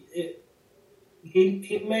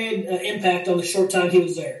made an impact on the short time he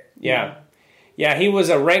was there. Yeah. Yeah, he was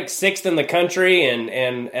a ranked 6th in the country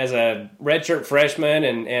and as a redshirt freshman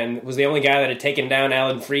and was the only guy that had taken down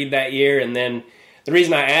Alan Freed that year. And then the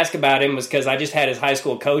reason I asked about him was because I just had his high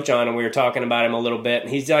school coach on and we were talking about him a little bit. And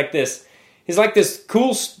he's like this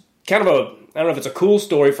cool kind of I don't know if it's a cool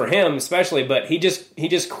story for him especially, but he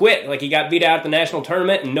just quit. Like he got beat out at the national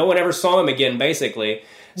tournament and no one ever saw him again basically.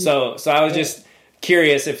 So I was just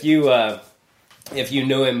curious if you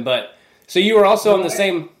knew him. But so you were also on the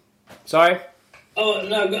same. Sorry. Oh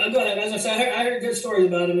no, go ahead. As I said, I heard good stories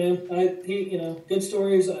about him, man. Good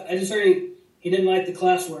stories. I just heard he didn't like the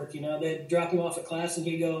classwork. They'd drop him off at class, and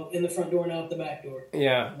he'd go in the front door and out the back door.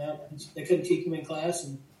 Yeah. They couldn't keep him in class,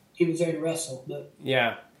 and he was there to wrestle. But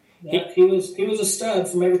yeah, he was a stud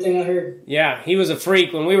from everything I heard. Yeah, he was a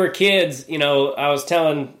freak. When we were kids, I was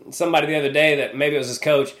telling somebody the other day that maybe it was his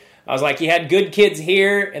coach. I was like, you had good kids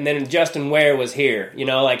here, and then Justin Ware was here.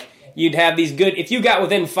 You'd have these good. If you got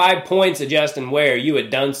within 5 points of Justin Ware, you had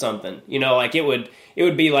done something. It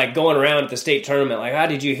would be like going around at the state tournament. Like,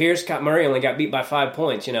 did you hear Scott Murray only got beat by 5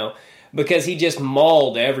 points? Because he just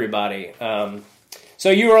mauled everybody.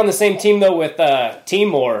 So you were on the same team though with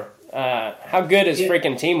Timor. How good is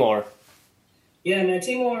freaking Timor? Yeah, man,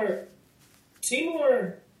 Timor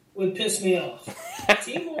would piss me off.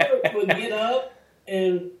 Timor would get up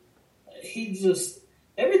and he just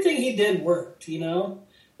everything he did worked.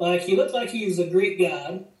 Like, he looked like he was a Greek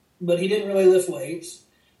god, but he didn't really lift weights.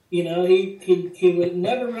 He would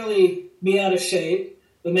never really be out of shape,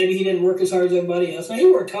 but maybe he didn't work as hard as everybody else. Now,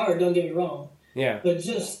 he worked hard, don't get me wrong. Yeah. But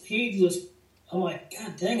I'm like,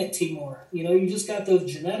 God dang it, Timor. You just got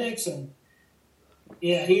those genetics, and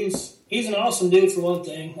yeah, he's an awesome dude for one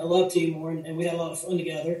thing. I love Timor, and we had a lot of fun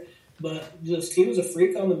together. But he was a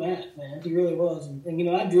freak on the mat, man. He really was. And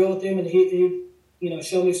I drill with him, and he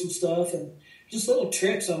showed me some stuff, and just little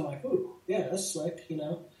tricks. I'm like, ooh, yeah, that's slick,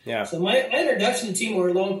 Yeah. So my introduction to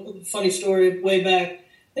Timor, long funny story, way back,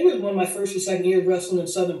 I think it was one of my first or second years wrestling in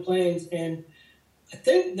Southern Plains, and I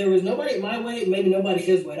think there was nobody at my weight, maybe nobody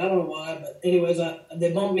his weight. I don't know why, but anyways,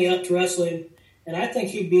 they bumped me up to wrestling, and I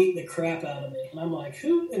think he beat the crap out of me. And I'm like,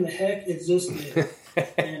 who in the heck is this dude?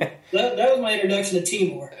 And that was my introduction to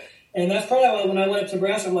Timor. And that's probably why when I went up to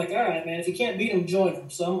Nebraska, I'm like, all right, man, if you can't beat him, join him.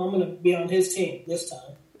 So I'm going to be on his team this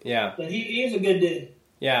time. Yeah. But he's a good dude.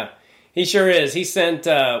 Yeah. He sure is. He sent,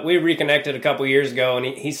 we reconnected a couple years ago, and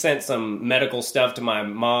he sent some medical stuff to my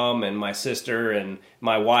mom and my sister and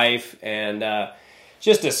my wife, and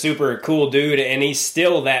just a super cool dude, and he's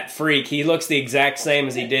still that freak. He looks the exact same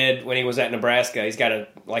as he did when he was at Nebraska. He's got an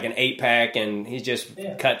 8-pack, and he's just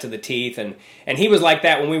cut to the teeth, and he was like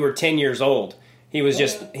that when we were 10 years old. He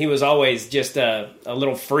was always just a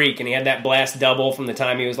little freak, and he had that blast double from the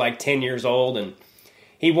time he was like 10 years old, and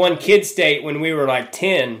he won Kid State when we were like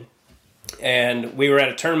 10, and we were at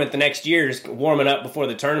a tournament the next year, just warming up before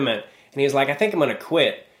the tournament, and he was like, I think I'm going to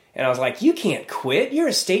quit. And I was like, you can't quit. You're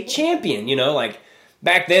a state champion. Like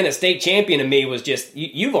back then, a state champion to me was just,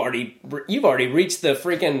 you've already reached the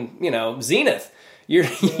freaking, zenith. You're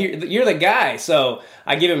the guy. So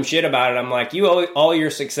I give him shit about it. I'm like, you owe all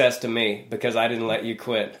your success to me because I didn't let you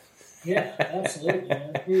quit. Yeah, absolutely,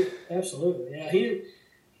 man. Absolutely. Yeah,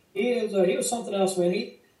 he was something else, man.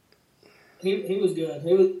 He was good.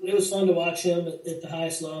 It was fun to watch him at the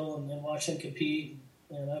highest level and watch him compete.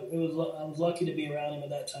 And I was lucky to be around him at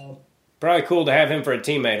that time. Probably cool to have him for a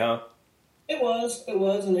teammate, huh? It was,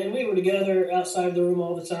 and we were together outside the room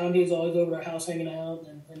all the time. He was always over at our house hanging out,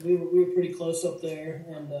 and we were pretty close up there.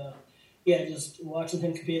 And just watching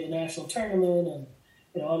him compete at the national tournament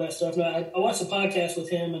and all that stuff. Now, I watched a podcast with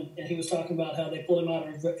him, and he was talking about how they pulled him out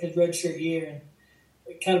of his redshirt year, and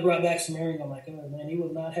it kind of brought back some memories. I'm like, oh man, he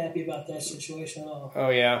was not happy about that situation at all. Oh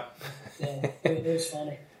yeah, it was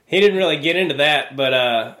funny. He didn't really get into that, but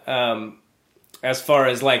as far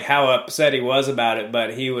as like how upset he was about it,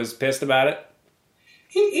 but he was pissed about it.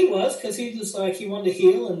 He was, because he just like he wanted to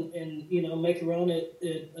heal and make a run at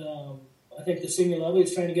I think the senior level. He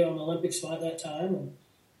was trying to get on the Olympic spot at that time,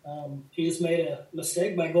 and he just made a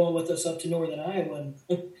mistake by going with us up to Northern Iowa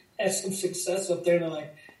and had some success up there. And they're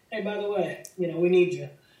like, hey, by the way, we need you.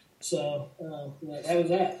 So that was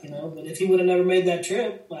that, But if he would have never made that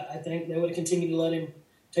trip, I think they would have continued to let him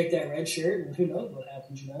take that red shirt, and who knows what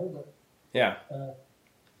happens, But yeah.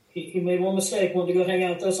 he made one mistake, wanted to go hang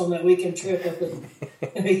out with us on that weekend trip up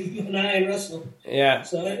at UNI and wrestle. Yeah.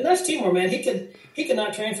 So and that's teamwork, man. He could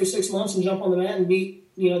not train for 6 months and jump on the mat and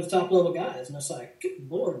beat the top level guys, and it's like, good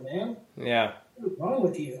Lord, man. Yeah. What's wrong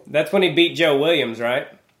with you? That's when he beat Joe Williams, right?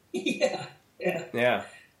 Yeah. Yeah. Yeah.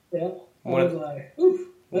 I was like, oof,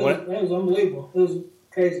 that was unbelievable. It was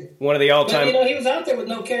crazy. One of the all-time. But, he was out there with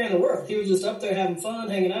no care in the world. He was just up there having fun,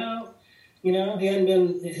 hanging out.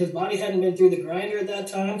 His body hadn't been through the grinder at that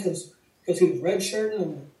time because he was redshirting,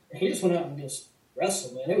 and he just went out and just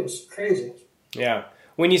wrestled, man. It was crazy. Yeah.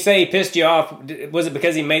 When you say he pissed you off, was it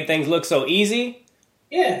because he made things look so easy?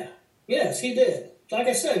 Yeah. Yes, he did. Like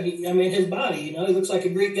I said, his body, he looks like a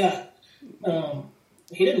Greek god.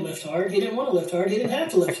 He didn't lift hard. He didn't want to lift hard. He didn't have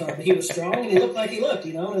to lift hard. But he was strong, and he looked like he looked,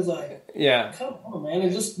 And it was like, yeah, come on, man.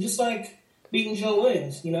 And just like beating Joe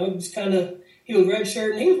Williams, just kind of, he was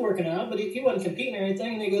redshirt, and he was working out, but he wasn't competing or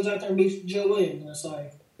anything, and he goes out there and beats Joe Williams. And it's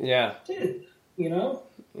like, yeah, dude,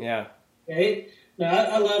 Yeah. Right? No,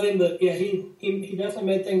 I love him, but yeah, he definitely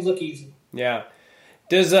made things look easy. Yeah.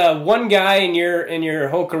 Does one guy in your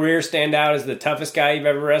whole career stand out as the toughest guy you've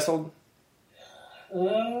ever wrestled?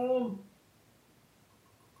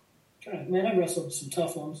 Man, I wrestled some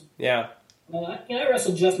tough ones. Yeah. I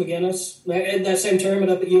wrestled Jeff McGinnis at that same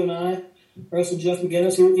tournament up at UNI. I wrestled Jeff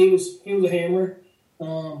McGinnis. He was a hammer.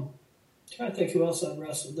 Trying to think who else I've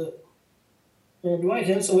wrestled. Dwight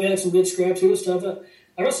Henson, we had some good scraps. He was tough.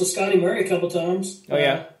 I wrestled Scotty Murray a couple times. Oh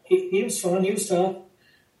yeah. He was fun. He was tough.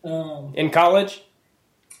 In college?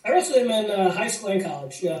 I wrestled him in high school and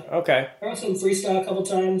college. Yeah. Okay. I wrestled him freestyle a couple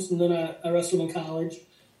times, and then I wrestled him in college.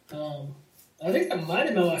 I think that might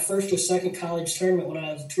have been my first or second college tournament when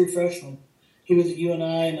I was a true freshman. He was at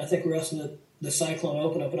UNI, and I think we wrestled at the Cyclone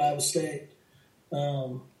Open up at Iowa State. He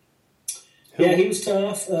was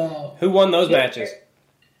tough. Who won those matches?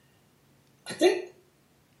 I think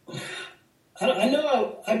I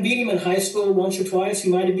know I beat him in high school once or twice.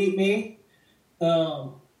 He might have beat me,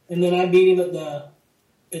 and then I beat him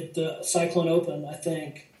at the Cyclone Open, I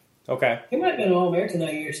think. Okay. He might have been an All-American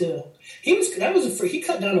that year too. He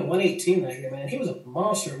cut down to 118 that year, man. He was a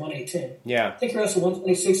monster at 118. Yeah. I think he wrestled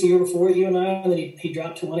 126 the year before at UNI, and then he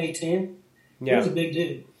dropped to 118. Yeah. He was a big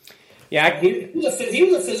dude. Yeah. He was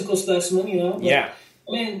a physical specimen, But, yeah.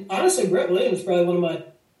 I mean, honestly, Brett Williams is probably one of my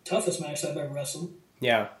toughest matches I've ever wrestled.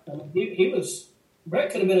 Yeah.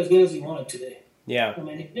 Brett could have been as good as he wanted to be. Yeah. I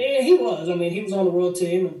mean, he was. I mean, he was on the world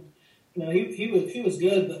team, and he was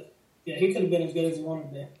good, but yeah, he could have been as good as he wanted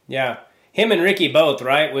to be. Yeah. Him and Ricky both,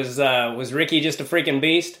 right? Was Ricky just a freaking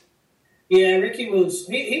beast? Yeah, Ricky was.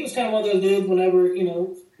 He was kind of one of those dudes. Whenever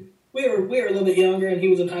we were a little bit younger, and he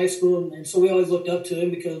was in high school, and so we always looked up to him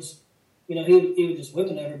because he was just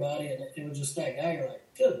whipping everybody, and it was just that guy. You're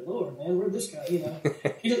like, good Lord, man, where'd this guy?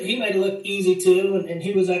 He made it look easy too, and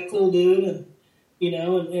he was that cool dude, and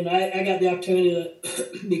I got the opportunity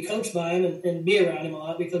to be coached by him and be around him a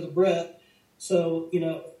lot because of Brett. So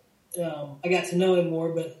I got to know him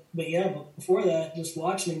more, but before that, just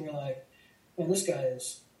watching him, you're like, man, this guy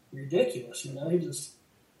is ridiculous. He just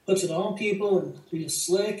puts it on people, and he's just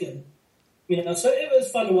slick, and so it was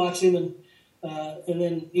fun to watch him, and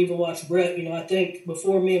then even watch Brett. I think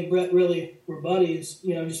before me and Brett really were buddies,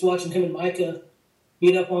 just watching him and Micah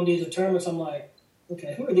beat up on these tournaments, I'm like,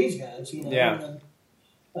 okay, who are these guys? Yeah. And then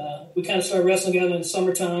we kind of started wrestling together in the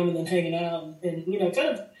summertime, and then hanging out, and kind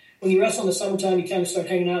of. When you wrestle in the summertime, you kind of start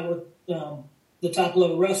hanging out with the top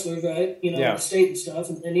level wrestlers, right? In the state and stuff,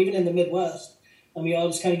 and even in the Midwest. You all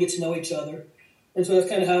just kind of get to know each other, and so that's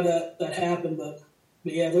kind of how that happened. But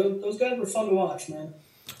yeah, those guys were fun to watch, man.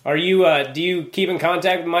 Are you? Do you keep in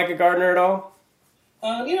contact with Micah Gardner at all?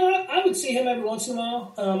 I would see him every once in a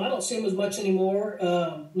while. I don't see him as much anymore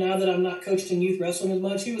now that I'm not coaching youth wrestling as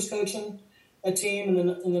much. He was coaching a team,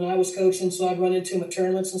 and then I was coaching, so I'd run into him at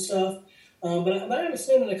tournaments and stuff. But I haven't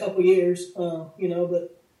seen him in a couple years, but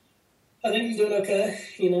I think he's doing okay,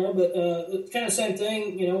 but it's kind of the same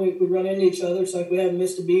thing, we run into each other. It's like we haven't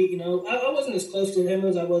missed a beat, I wasn't as close to him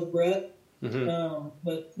as I was Brett,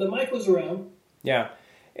 but Mike was around. Yeah.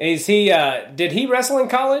 Is he, did he wrestle in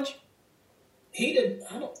college? He did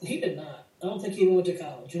not. I don't think he even went to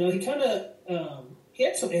college. He kind of, he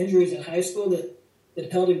had some injuries in high school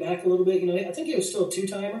that held him back a little bit. I think he was still a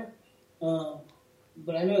two-timer.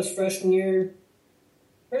 But I know his freshman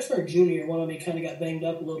or junior year, one of them, he kind of got banged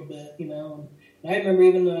up a little bit, And I remember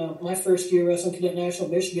even my first year wrestling Cadet National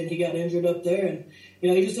Michigan, he got injured up there. And,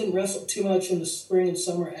 he just didn't wrestle too much in the spring and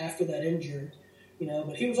summer after that injury,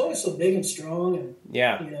 But he was always so big and strong. And,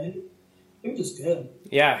 yeah. He was just good.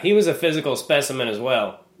 Yeah, he was a physical specimen as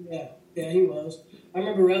well. Yeah, he was. I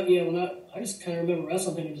remember, when I just kind of remember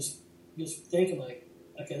wrestling him and just thinking, like,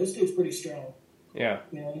 okay, this dude's pretty strong. Yeah.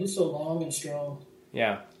 He's so long and strong.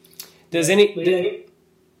 Yeah. Does any? But yeah,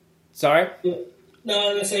 Sorry. Yeah. No,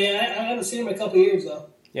 I was gonna say I haven't seen him in a couple of years though.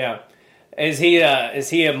 Yeah. Is he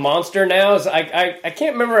a monster now? I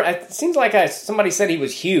can't remember. It seems like somebody said he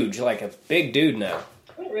was huge, like a big dude now.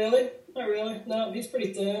 Not really. No, he's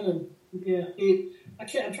pretty thin, and yeah, I'm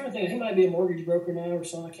trying to think. He might be a mortgage broker now or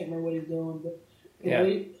something. I can't remember what he's doing, but he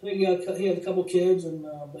had a couple kids, and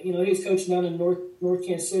but he was coaching down in North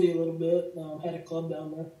Kansas City a little bit. Had a club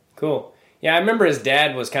down there. Cool. Yeah, I remember his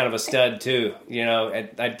dad was kind of a stud too.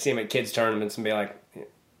 I'd see him at kids tournaments and be like,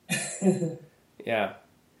 yeah.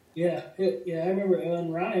 Yeah, I remember.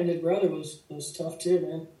 And Ryan, his brother, was tough too,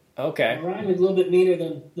 man. Okay. Ryan was a little bit meaner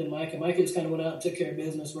than Micah. Micah just kind of went out and took care of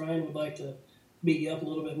business. Ryan would like to beat you up a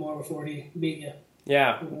little bit more before he beat you.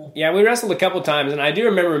 Yeah. Yeah, we wrestled a couple times, and I do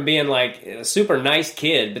remember him being like a super nice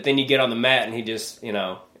kid, but then you get on the mat and he just, he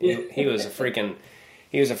was a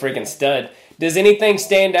freaking stud. Does anything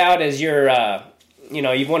stand out as your,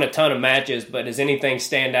 you've won a ton of matches, but does anything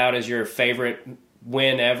stand out as your favorite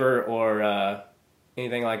win ever or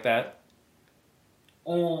anything like that?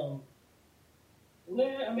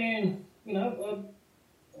 Yeah, I mean, I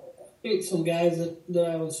beat some guys that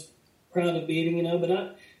I was proud of beating, but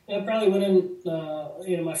I probably went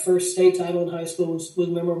in, my first state title in high school was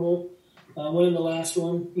memorable. Winning the last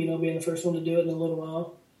one, being the first one to do it in a little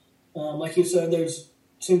while. Like you said,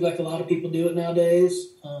 seems like a lot of people do it nowadays.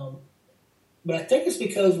 But I think it's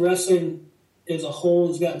because wrestling as a whole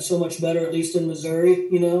has gotten so much better, at least in Missouri.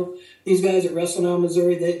 These guys that wrestle now in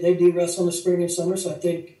Missouri, they do wrestle in the spring and summer, so I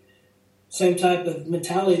think same type of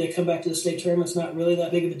mentality. They come back to the state tournament's not really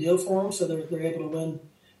that big of a deal for them, so they're able to win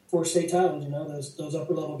 4 state titles. Those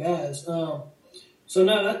upper level guys. So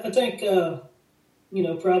no, I think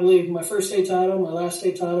probably my first state title, my last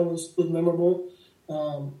state title was memorable.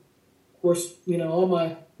 Of course, all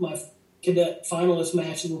my cadet finalist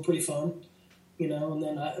matches were pretty fun. And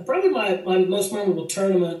then probably my most memorable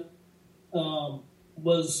tournament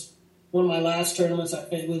was one of my last tournaments. I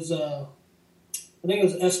think it was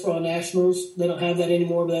Espraw Nationals. They don't have that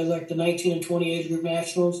anymore, but that was like the 19 and 20 age group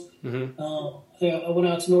nationals. Mm-hmm. I think I went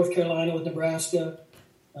out to North Carolina with Nebraska.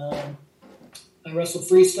 I wrestled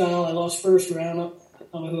freestyle. I lost first round. I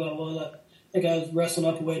don't know who I was. I think I was wrestling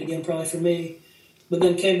up a weight again, probably for me. But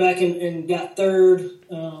then came back and got third.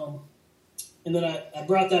 And then I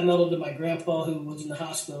brought that medal to my grandpa, who was in the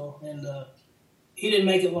hospital. And he didn't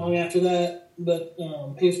make it long after that. But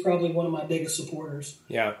he was probably one of my biggest supporters.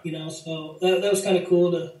 Yeah. So that was kind of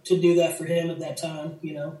cool to do that for him at that time,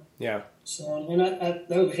 Yeah. So, and that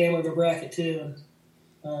was a hammer of a bracket, too.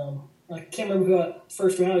 And I can't remember who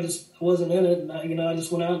first round, I wasn't in it. And, I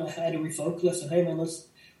just went out and I had to refocus. I said, hey, man,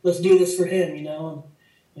 let's do this for him,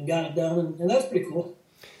 and got it done. And that's pretty cool.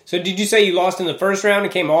 So did you say you lost in the first round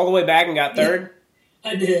and came all the way back and got third?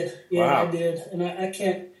 Yeah, I did. Yeah, wow. I did. And I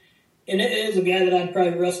can't. And it is a guy that I'd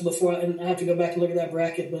probably wrestled before, and I have to go back and look at that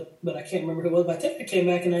bracket, but I can't remember who it was. But I think I came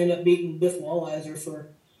back and I ended up beating Biff Walliser for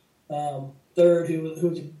third, who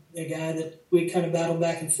was a guy that we kind of battled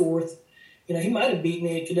back and forth. He might have beat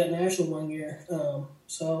me at Cadet National one year.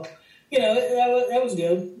 So, that was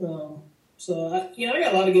good. So, I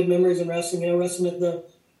got a lot of good memories in wrestling. Wrestling at the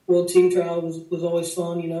World Team Trial was always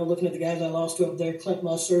fun. Looking at the guys I lost to up there, Clint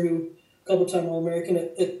Musser, who a couple-time All-American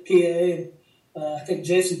at PA, and I think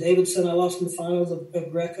Jason Davidson, I lost in the finals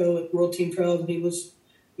of Greco at World Team Trials, and he was,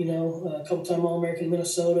 a couple-time All-American in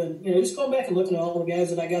Minnesota. And, just going back and looking at all the guys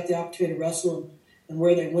that I got the opportunity to wrestle and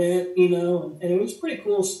where they went, and it was pretty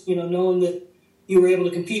cool, knowing that you were able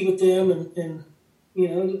to compete with them and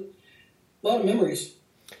a lot of memories.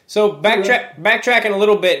 So backtracking a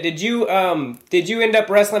little bit, did you end up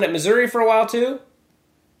wrestling at Missouri for a while too?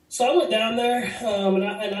 So I went down there, and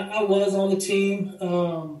I was on the team.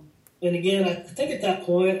 And again, I think at that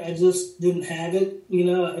point, I just didn't have it.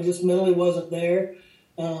 I just mentally wasn't there.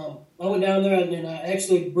 I went down there,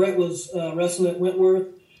 and Brett was wrestling at Wentworth.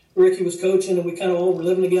 Ricky was coaching, and we kind of all were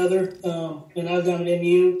living together. And I was down at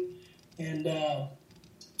MU, and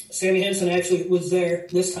Sammy Henson actually was there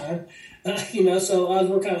this time. So I was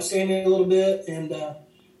working out with Sammy a little bit. And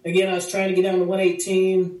again, I was trying to get down to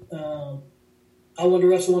 118. I wanted to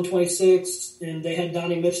wrestle 126, and they had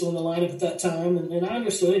Donnie Mitchell in the lineup at that time, and I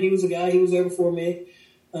understood it. He was a guy; he was there before me.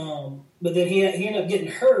 But then he ended up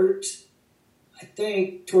getting hurt, I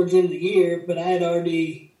think, towards the end of the year. But I had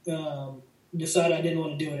already decided I didn't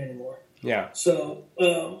want to do it anymore. Yeah. So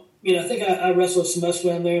I think I wrestled a semester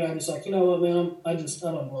down there, and I was like, you know what, man, I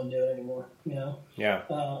don't want to do it anymore. Yeah.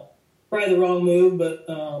 Probably the wrong move, but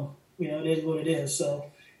it is what it is.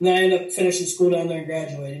 So then I ended up finishing school down there and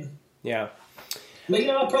graduating. Yeah. But,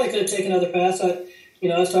 I probably could have taken other paths.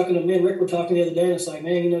 I was talking to me and Rick were talking the other day, and it's like,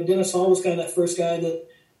 man, Dennis Hall was kind of that first guy that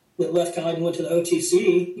left college and went to the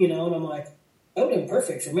OTC, and I'm like, that would have been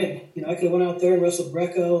perfect for me. I could have went out there and wrestled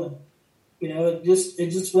Greco, and it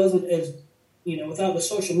just wasn't as, without the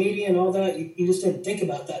social media and all that, you just didn't think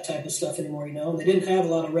about that type of stuff anymore. And they didn't have a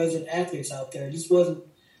lot of resident athletes out there. It just wasn't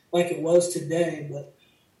like it was today. But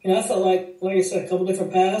I felt like I said, a couple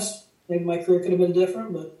different paths. Maybe my career could have been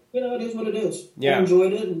different, but it is what it is. Yeah. I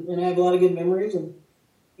enjoyed it, and I have a lot of good memories, and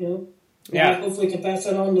yeah, hopefully can pass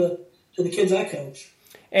that on to the kids I coach.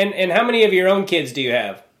 And how many of your own kids do you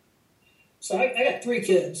have? So I got 3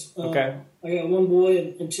 kids. Okay. I got 1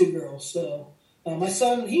 boy and 2 girls. So my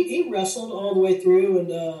son, he wrestled all the way through,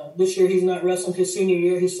 and this year he's not wrestling. His senior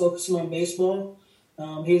year, he's focusing on baseball.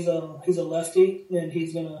 He's a lefty, and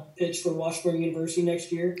he's going to pitch for Washburn University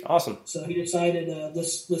next year. Awesome. So he decided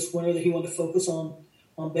this winter that he wanted to focus on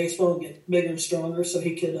baseball and get bigger and stronger, so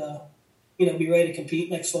he could be ready to compete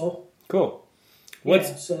next fall. Cool.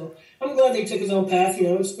 So I'm glad that he took his own path.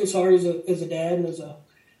 It's hard as a dad and as a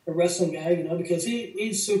wrestling guy, because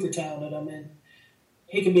he's super talented. I mean,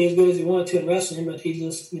 he could be as good as he wanted to in wrestling, but he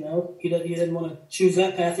just, he didn't want to choose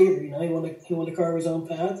that path either. He wanted to carve his own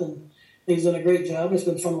path, and he's done a great job. It's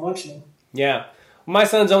been fun watching him. Yeah. My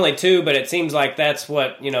son's only 2, but it seems like that's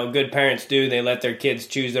what, good parents do. They let their kids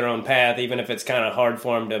choose their own path, even if it's kind of hard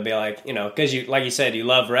for them to be like, because like you said, you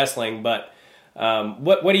love wrestling, but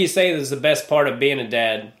what do you say is the best part of being a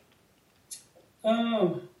dad?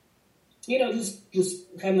 Just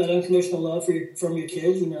having that unconditional love from your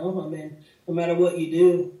kids, I mean, no matter what you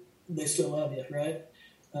do, they still love you, right?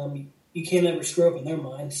 You can't ever screw up in their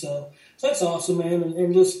mind. So that's awesome, man.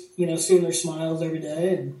 And just, seeing their smiles every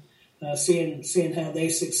day and seeing how they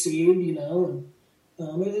succeed, and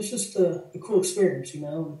it's just a cool experience,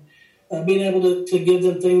 and being able to give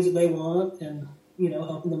them things that they want and,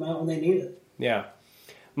 helping them out when they need it. Yeah.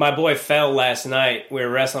 My boy fell last night. We were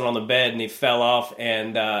wrestling on the bed, and he fell off,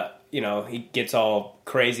 and, he gets all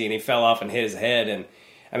crazy, and he fell off and hit his head, and,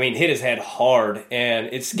 hit his head hard, and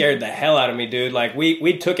it scared the hell out of me, dude. Like,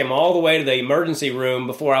 we took him all the way to the emergency room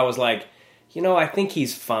before I was like, I think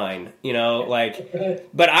he's fine,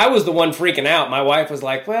 but I was the one freaking out. My wife was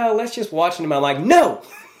like, well, let's just watch him. I'm like, no!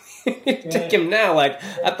 Took him now. Like,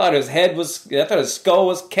 I thought his skull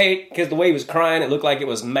was cake, because the way he was crying, it looked like it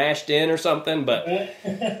was mashed in or something, but,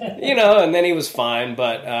 and then he was fine,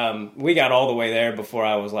 but we got all the way there before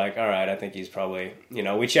I was like, all right, I think he's probably,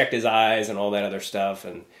 we checked his eyes and all that other stuff,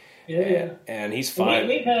 and he's fine.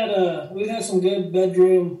 We've had some good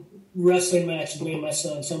bedroom wrestling matches, me and my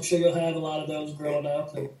son, so I'm sure you'll have a lot of those growing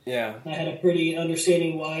up. And yeah. I had a pretty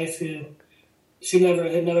understanding wife who,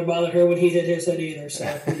 it never bothered her when he hit his head either. So,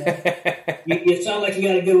 you sound like you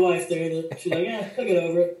got a good wife there. That she's like, yeah, I'll get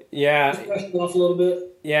over it. Yeah. Just brushed it off a little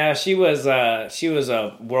bit. Yeah, she was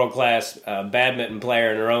a world-class badminton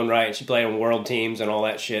player in her own right. She played on world teams and all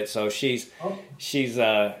that shit. So she's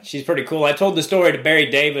pretty cool. I told the story to Barry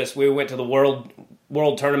Davis. We went to the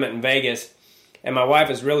world tournament in Vegas, and my wife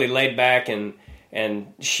is really laid back and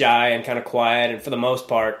shy and kind of quiet, and for the most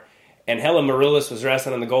part. And Helen Maroulis was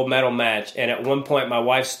wrestling in the gold medal match, and at one point my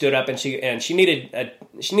wife stood up and she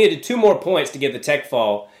needed 2 more points to get the tech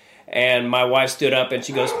fall, and my wife stood up and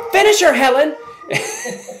she goes, "Finish her, Helen!"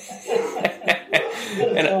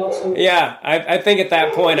 And, awesome. Yeah, I think at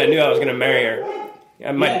that point I knew I was going to marry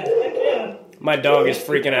her. My dog is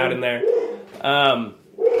freaking out in there.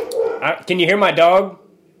 Can you hear my dog?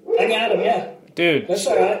 I got him, yeah. Dude. That's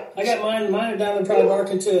all right. I got mine. Mine are down and probably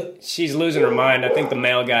barking too. She's losing her mind. I think the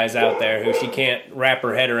male guy's out there who she can't wrap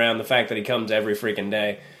her head around the fact that he comes every freaking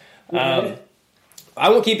day. I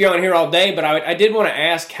won't keep you on here all day, but I did want to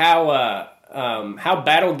ask how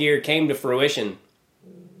Battle Gear came to fruition.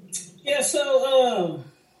 Yeah, so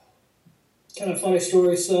kind of funny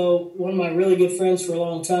story. So one of my really good friends for a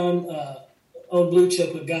long time owned Blue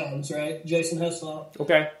Chip with Gowans, right? Jason Heslop.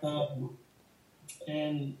 Okay.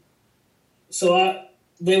 And so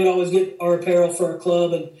they would always get our apparel for our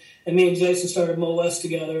club, and me and Jason started Mo West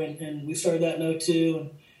together, and we started that in 2002, and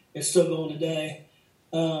it's still going today.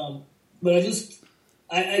 But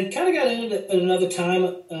I kind of got into it at another time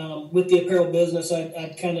with the apparel business.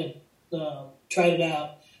 I'd kind of tried it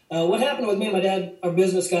out. What happened with me and my dad, our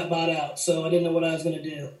business got bought out, so I didn't know what I was going to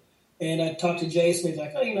do. And I talked to Jason. He's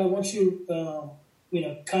like, oh, why don't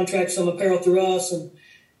you, contract some apparel through us, and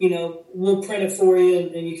we'll print it for you,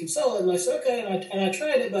 and you can sell it. And I said, okay. And I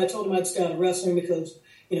tried it, but I told him I'd stay out of wrestling because,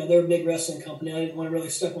 they're a big wrestling company. I didn't want to really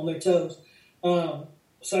step on their toes.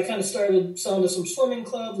 So I kind of started selling to some swimming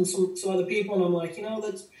clubs and some other people. And I'm like,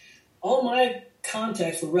 that's all my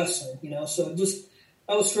contacts were wrestling, So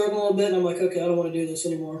I was struggling a little bit. And I'm like, okay, I don't want to do this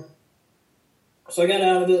anymore. So I got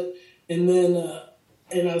out of it, and then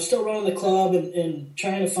and I was still running the club and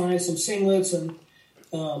trying to find some singlets, and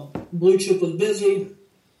Blue Chip was busy,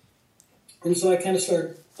 and so I kind of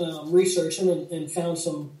started researching and found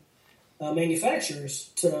some manufacturers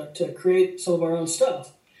to create some of our own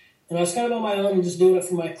stuff. And I was kind of on my own and just doing it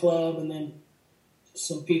for my club, and then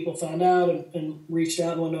some people found out and reached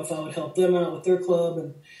out and wanted to know if I would help them out with their club,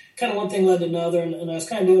 and kind of one thing led to another, and I was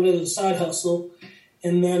kind of doing it as a side hustle.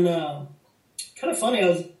 And then kind of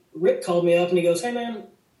funny, Rick called me up and he goes, "Hey man,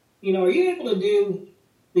 are you able to do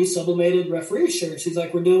these sublimated referee shirts?" He's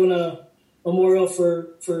like, "We're doing a memorial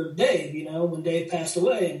for Dave, when Dave passed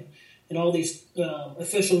away, and all these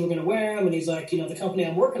officials were going to wear them." And he's like, "The company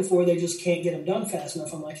I'm working for, they just can't get them done fast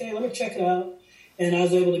enough." I'm like, "Hey, let me check it out." And I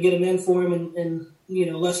was able to get them in for him in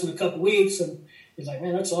less than a couple weeks. And he's like,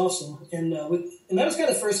 "Man, that's awesome." And and that was kind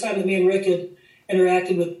of the first time that me and Rick had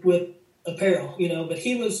interacted with apparel, but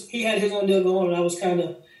he had his own deal going, and I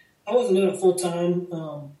wasn't doing it full time,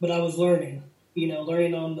 but I was learning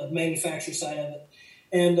on the manufacturer side of it.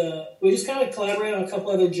 And we just kind of collaborated on a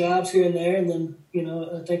couple other jobs here and there. And then,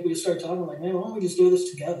 I think we just started talking like, "Man, why don't we just do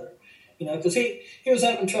this together?" Because he was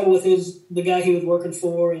having trouble with the guy he was working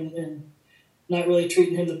for and not really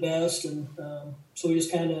treating him the best. And so we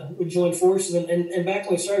just we joined forces. And back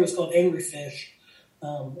when we started, it was called Angry Fish,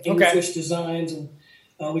 Angry Fish Designs. And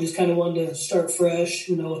we just kind of wanted to start fresh,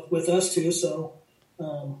 with us two. So,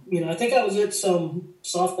 I think I was at some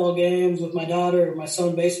softball games with my daughter or my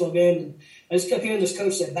son baseball game, and I just kept hearing this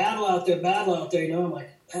coach say, battle out there. I'm like,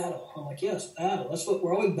 battle. I'm like, yes, battle. That's what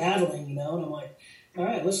we're always battling, And I'm like, all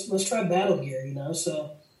right, let's try battle gear,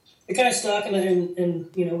 So it kind of stuck, and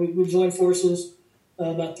we joined forces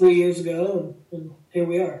about 3 years ago, and here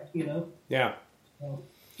we are, Yeah.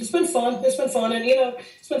 It's been fun. And, it's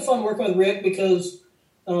been fun working with Rick because,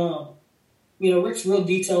 Rick's real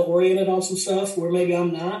detail-oriented on some stuff where maybe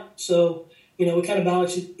I'm not. So, we kind of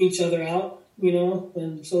balance each other out,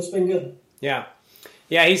 and so it's been good. Yeah.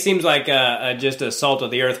 Yeah, he seems like just a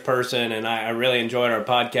salt-of-the-earth person, and I really enjoyed our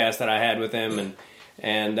podcast that I had with him,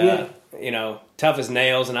 and tough as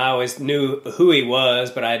nails, and I always knew who he was,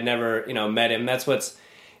 but I had never, met him. That's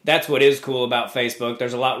what is cool about Facebook.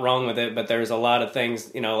 There's a lot wrong with it, but there's a lot of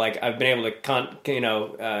things, like I've been able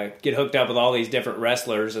to, get hooked up with all these different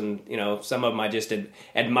wrestlers, and, some of them I just had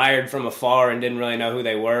admired from afar and didn't really know who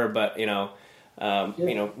they were, but,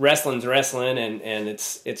 wrestling's wrestling, and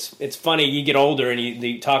it's funny. You get older and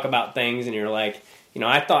you talk about things, and you're like,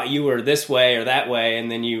 I thought you were this way or that way, and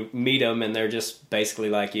then you meet them, and they're just basically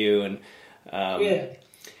like you. And it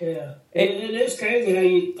is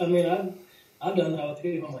crazy how I've done that with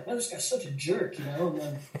people. I'm like, "Oh, this guy's such a jerk," and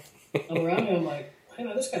then I'm around him, I'm like, "Hey,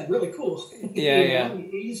 man, this guy's really cool." Yeah.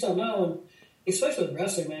 You just don't know, and especially with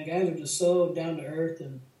wrestling, man, guys are just so down to earth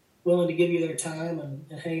and willing to give you their time and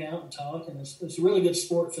hang out and talk, and it's a really good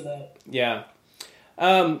sport for that. Yeah.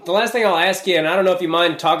 The last thing I'll ask you, and I don't know if you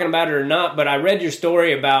mind talking about it or not, but I read your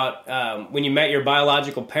story about when you met your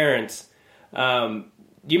biological parents. Do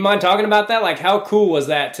you mind talking about that? Like, how cool was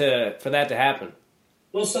that for that to happen?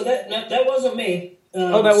 Well, so that wasn't me.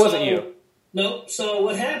 That wasn't you. Nope. So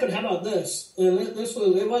what happened? How about this? And it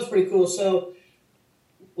was pretty cool. So,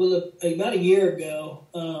 about a year ago,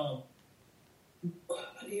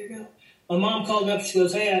 my mom called me up. She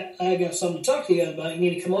goes, "Hey, I got something to talk to you about. You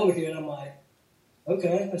need to come over here." And I'm like,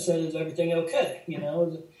 "Okay." I said, "Is everything okay?"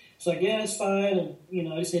 It's like, "Yeah, it's fine."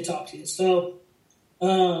 And I just need to talk to you. So,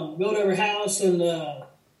 go to her house, and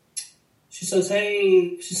she says,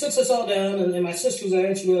 "Hey," she sits us all down, and my sister's there,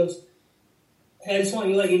 and she goes, "Hey, I just want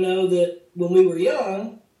to let you know that when we were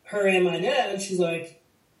young, her and my dad," she's like,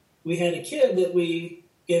 "we had a kid that we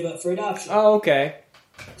gave up for adoption." Oh, okay.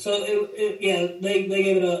 So they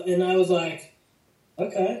gave it up, and I was like,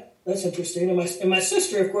 "Okay, that's interesting." And my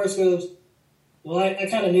sister, of course, goes, "Well, I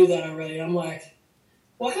kind of knew that already." I'm like,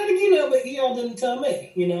 "Well, how did you know, but y'all didn't tell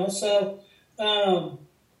me?" So,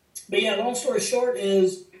 but yeah, long story short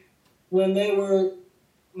is, when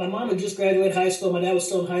my mom had just graduated high school, my dad was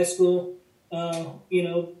still in high school,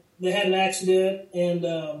 they had an accident, and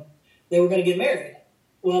they were going to get married.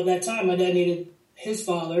 Well, at that time, my dad needed his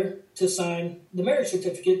father to sign the marriage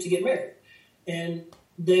certificate to get married. And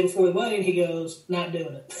the day before the wedding, he goes, "Not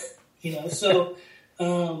doing it." So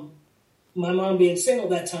my mom being single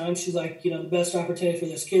at that time, she's like, the best opportunity for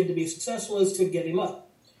this kid to be successful is to get him up.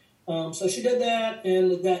 So she did that,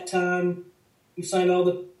 and at that time, you signed all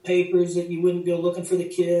the papers that you wouldn't go looking for the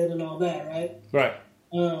kid and all that, right? Right.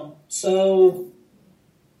 So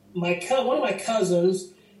one of my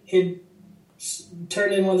cousins had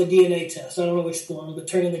turned in one of the DNA tests. I don't know which one, but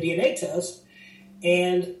turned in the DNA test.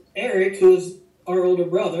 And Eric, who was our older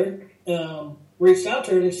brother, reached out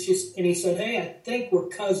to her, and he said, "Hey, I think we're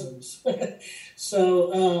cousins."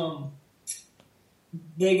 So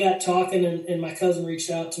they got talking, and my cousin reached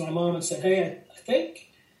out to my mom and said, "Hey, I think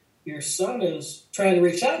your son is trying to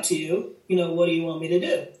reach out to you. What do you want me to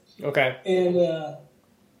do?" Okay.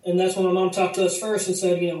 And that's when my mom talked to us first and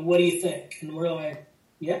said, "What do you think?" And we're like,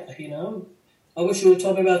 "Yeah, I wish you would have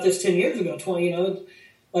told me about this 10 years ago, 20,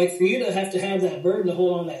 like for you to have that burden to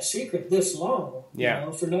hold on that secret this long,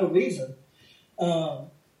 for no reason."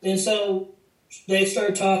 And so they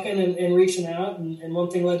started talking and reaching out, and one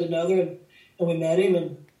thing led to another, and we met him,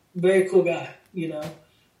 and very cool guy,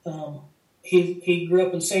 He grew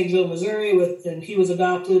up in St. Joe, Missouri, and he was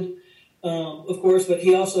adopted, of course, but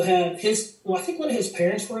he also had I think one of his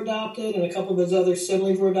parents were adopted, and a couple of his other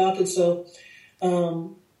siblings were adopted, so,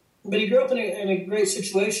 but he grew up in a great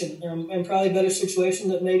situation, and probably a better situation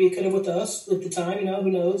that maybe he could have with us at the time,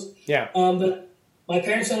 who knows. Yeah. But my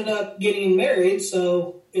parents ended up getting married,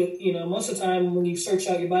 so, most of the time when you search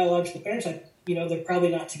out your biological parents, they're probably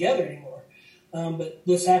not together anymore. But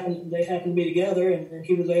they happened to be together, and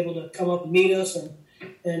he was able to come up and meet us, and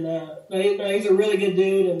he's a really good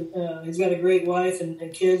dude, and he's got a great wife and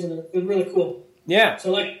kids, and it was really cool. Yeah.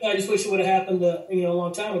 So, I just wish it would have happened, a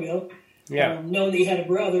long time ago. Yeah. Knowing that you had a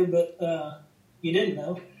brother, but you didn't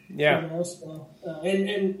know. Yeah. So,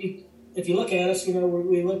 and if you look at us, we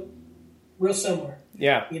look real similar.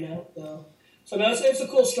 Yeah. So no, it's a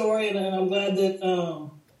cool story, and I'm glad that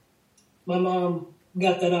my mom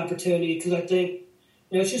got that opportunity, because I think,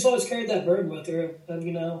 she's always carried that burden with her of,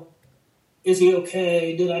 is he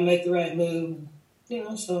okay? Did I make the right move?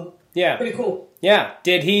 So yeah, pretty cool. Yeah.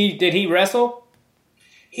 Did he wrestle?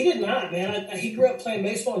 He did not, man. He grew up playing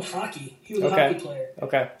baseball and hockey. He was a hockey player.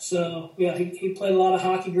 Okay. So yeah, he played a lot of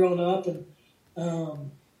hockey growing up, and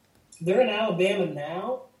they're in Alabama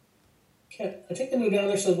now. I think they moved down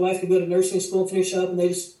there so his wife could go to nursing school and finish up, and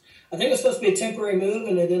I think it was supposed to be a temporary move,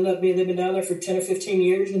 and they've been down there for 10 or 15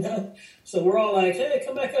 years, So we're all like, hey,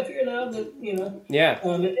 come back up here now, Yeah.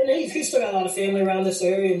 And he's still got a lot of family around this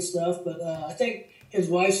area and stuff, but I think his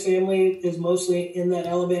wife's family is mostly in that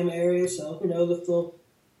Alabama area, so who knows if they'll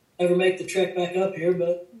ever make the trek back up here,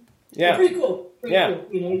 but yeah, pretty cool. Pretty cool.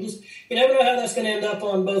 You never know how that's going to end up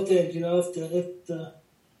on both ends,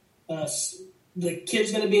 if the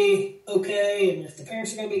kid's going to be okay, and if the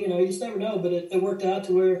parents are going to be, you just never know. But it worked out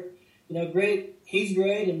to where, great. He's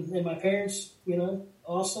great, and my parents,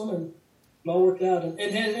 awesome, and it all worked out. And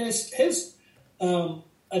his parents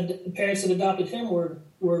that adopted him were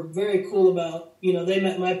very cool about, they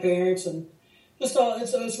met my parents, and just all.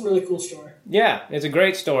 It's a really cool story. Yeah, it's a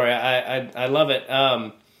great story. I love it.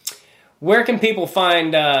 Where can people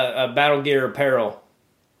find Battle Gear apparel?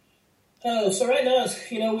 So right now,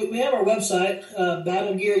 we have our website,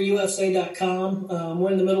 battlegearusa.com.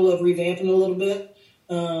 We're in the middle of revamping a little bit.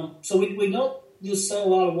 So we don't just sell a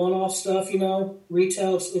lot of one-off stuff,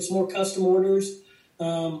 Retail, it's more custom orders. A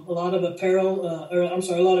lot of apparel,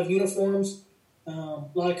 a lot of uniforms, a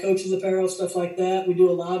lot of coaches' apparel, stuff like that. We do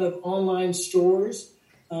a lot of online stores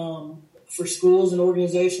for schools and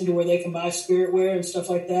organizations to where they can buy spirit wear and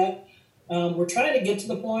stuff like that. We're trying to get to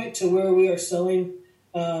the point to where we are selling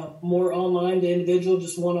more online to individual,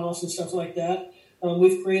 just one-offs and stuff like that.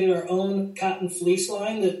 We've created our own cotton fleece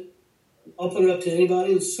line that I'll put it up to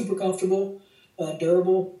anybody. It's super comfortable,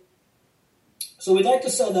 durable. So we'd like to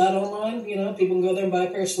sell that online. People can go there and buy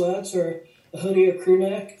a pair of sweats or a hoodie or crew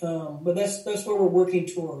neck. But that's where we're working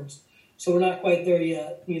towards. So we're not quite there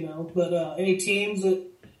yet, But any teams that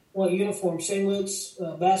want uniform, singlets,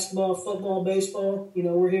 basketball, football, baseball,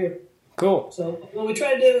 we're here. Cool. So what we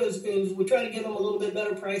try to do is we try to give them a little bit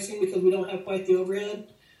better pricing because we don't have quite the overhead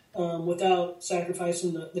without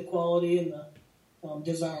sacrificing the quality and the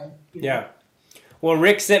design. Yeah. Well,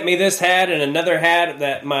 Rick sent me this hat and another hat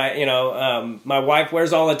that my wife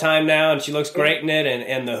wears all the time now, and she looks great in it,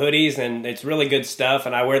 and the hoodies, and it's really good stuff.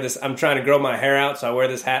 And I wear this. I'm trying to grow my hair out, so I wear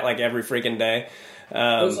this hat like every freaking day.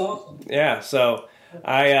 That's awesome. Yeah. So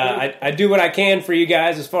I do what I can for you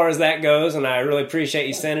guys as far as that goes, and I really appreciate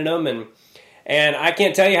you sending them. And I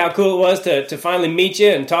can't tell you how cool it was to finally meet you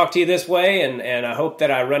and talk to you this way, and I hope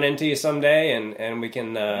that I run into you someday, and we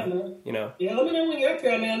can, Yeah, let me know when you're up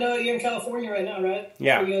here. I mean, I know you're in California right now, right?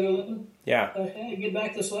 Yeah. Yeah. Hey, get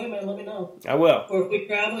back this way, man. Let me know. I will. Or if we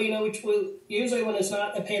travel, usually when it's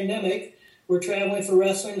not a pandemic, we're traveling for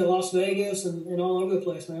wrestling to Las Vegas and all over the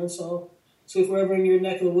place, man. So see if we're ever in your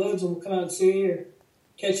neck of the woods, and we'll come out and see you, or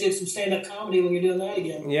catch you at some stand-up comedy when you're doing that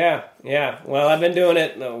again. Yeah. Well, I've been doing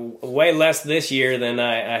it way less this year than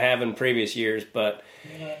I have in previous years, but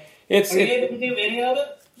Are you able to do any of it?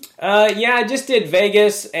 Yeah, I just did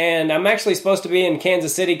Vegas, and I'm actually supposed to be in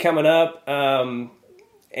Kansas City coming up.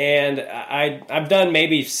 And I've done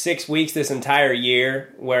maybe 6 weeks this entire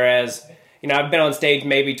year, whereas, I've been on stage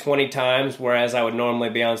maybe 20 times, whereas I would normally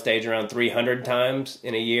be on stage around 300 times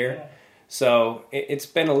in a year. Yeah. So it's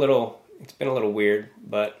been a little weird,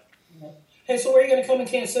 but. Hey, so where are you going to come in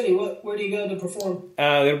Kansas City? Where do you go to perform?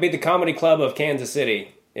 It'll be the Comedy Club of Kansas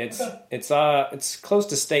City. It's close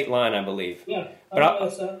to state line, I believe. Yeah,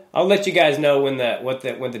 but I'll let you guys know when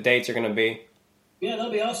the dates are going to be. Yeah,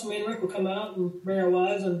 that'll be awesome. Me and Rick will come out and bring our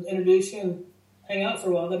wives and introduce you and hang out for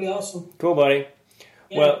a while. That'd be awesome. Cool, buddy.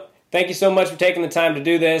 Yeah. Well, thank you so much for taking the time to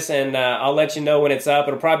do this, and I'll let you know when it's up.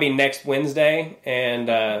 It'll probably be next Wednesday, and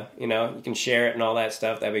you can share it and all that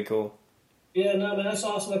stuff. That'd be cool. Yeah, no, man, that's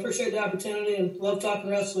awesome. I appreciate the opportunity and love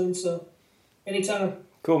talking wrestling. So, anytime.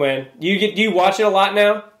 Cool, man. Do you watch it a lot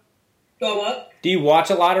now? Oh, what? Do you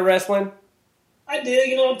watch a lot of wrestling? I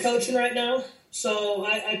do. I'm coaching right now, so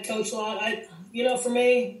I coach a lot. For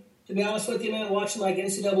me, to be honest with you, man, watching like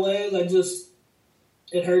NCAAs,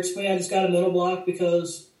 it hurts me. I just got a mental block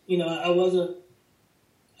because, I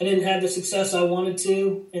didn't have the success I wanted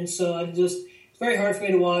to. And so it's very hard for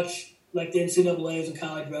me to watch like the NCAAs and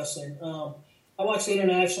college wrestling. I watch the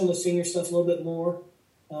international and the senior stuff a little bit more,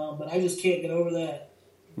 but I just can't get over that.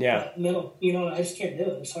 Yeah. Mental, I just can't do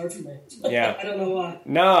it. It's hard for me. Yeah. I don't know why.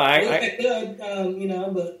 No, I could,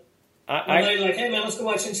 but. I'm like, hey man, let's go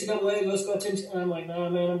watch NCAA. Let's go watch. And I'm like, nah,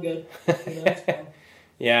 man, I'm good.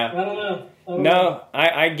 Yeah. I don't know.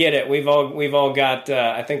 I get it. We've all got.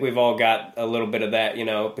 I think we've all got a little bit of that,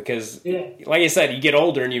 because, like I said, you get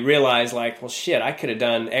older and you realize, like, well, shit, I could have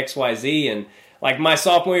done X, Y, Z, and like my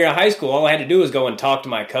sophomore year of high school, all I had to do was go and talk to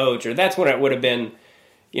my coach, or that's when it would have been.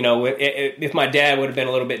 If my dad would have been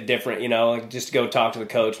a little bit different, like just to go talk to the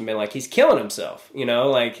coach and be like, he's killing himself,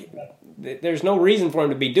 there's no reason for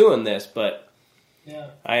him to be doing this, but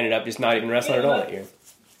I ended up just not even wrestling at all that year.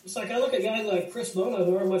 It's like I look at guys like Chris Bona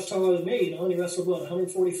who are much taller than me, and he wrestled,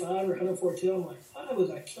 145 or 142. I'm like, why was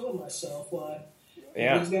I killing myself? Why?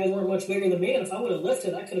 Yeah. These guys weren't much bigger than me, and if I would have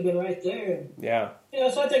lifted, I could have been right there.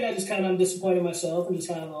 And, so I think I just kind of disappointed in myself and just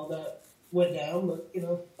kind of all that went down. But,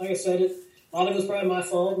 like I said, a lot of it was probably my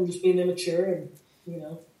fault and just being immature and,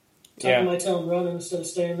 tucking my tail and running instead of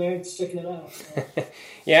staying there and sticking it out. So.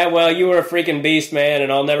 Yeah, well, you were a freaking beast, man,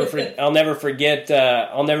 and I'll never forget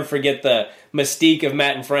the mystique of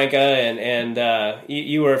Matt and Franca, and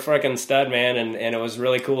you were a freaking stud, man, and it was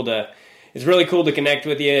really cool to connect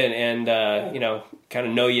with you and kind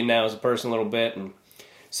of know you now as a person a little bit, and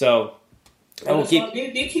so I will keep. Do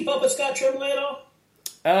you keep up with Scott Tremblay at all?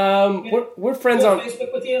 We're friends on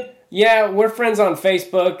Facebook with you. Yeah, we're friends on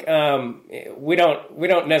Facebook. We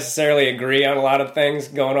don't necessarily agree on a lot of things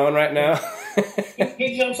going on right now.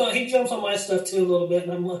 he jumps on my stuff too a little bit,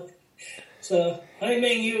 and I'm like, so I think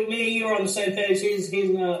me and you are on the same page. He's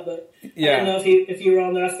not, but yeah. I don't know if you were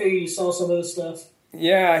on there. I figured you saw some of this stuff.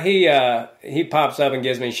 Yeah, he pops up and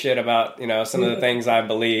gives me shit about some of the things I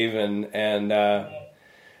believe and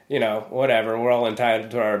whatever. We're all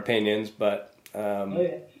entitled to our opinions, but.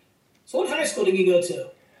 So what high school did you go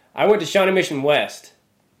to? I went to Shawnee Mission West.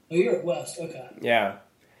 Oh, you're at West. Okay. Yeah.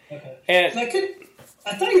 Okay. And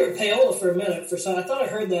I thought you were at Paola for a minute. I thought I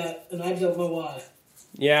heard that, and I don't know why.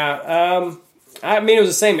 Yeah. I mean, it was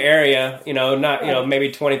the same area. Not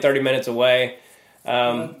maybe 20, 30 minutes away.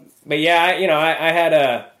 But yeah,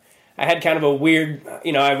 I had kind of a weird.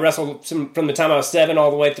 I wrestled from the time I was 7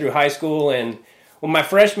 all the way through high school, and. Well, my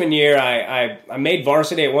freshman year, I made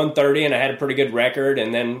varsity at 130, and I had a pretty good record,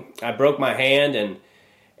 and then I broke my hand,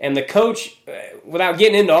 and the coach, without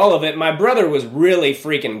getting into all of it, my brother was really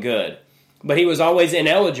freaking good, but he was always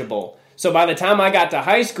ineligible. So by the time I got to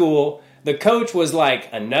high school, the coach was like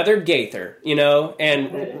another Gaither,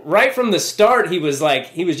 and right from the start, he was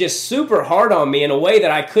just super hard on me in a way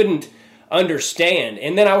that I couldn't understand.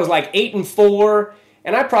 And then I was like 8-4,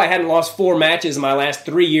 and I probably hadn't lost 4 matches in my last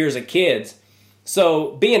 3 years of kids.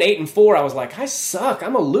 So being 8-4, I was like, I suck.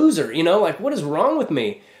 I'm a loser. What is wrong with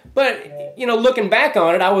me? But looking back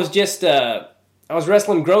on it, I was just I was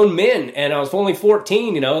wrestling grown men, and I was only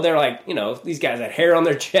 14. They're like, these guys had hair on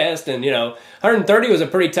their chest, and 130 was a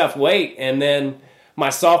pretty tough weight. And then my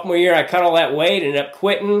sophomore year, I cut all that weight, ended up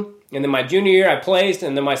quitting. And then my junior year, I placed,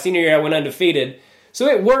 and then my senior year, I went undefeated. So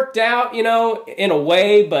it worked out, in a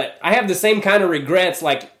way, but I have the same kind of regrets,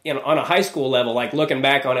 like, on a high school level, like looking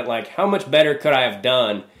back on it, like how much better could I have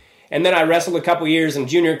done? And then I wrestled a couple years in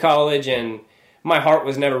junior college, and my heart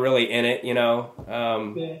was never really in it,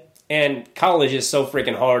 And college is so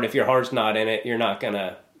freaking hard. If your heart's not in it, you're not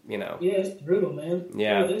gonna, Yeah, it's brutal, man.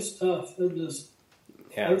 Yeah. It's tough.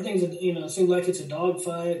 Yeah. Everything's it seems like it's a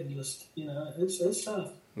dogfight, and just it's tough.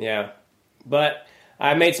 Yeah, but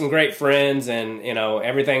I made some great friends, and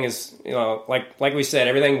everything is like we said,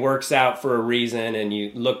 everything works out for a reason. And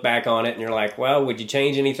you look back on it, and you're like, well, would you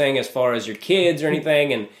change anything as far as your kids or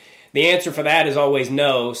anything? And the answer for that is always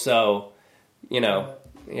no. So,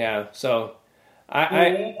 yeah. So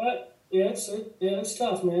it's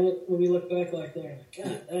tough, man. When you look back like that,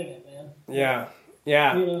 God dang it, man. Yeah.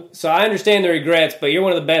 Yeah, so I understand the regrets, but you're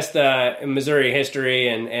one of the best in Missouri history,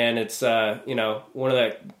 and it's one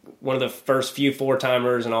of the first few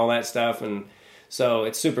 4-timers and all that stuff, and so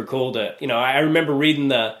it's super cool to I remember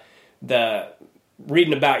reading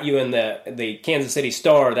reading about you in the Kansas City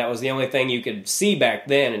Star. That was the only thing you could see back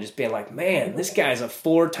then, and just being like, man, this guy's a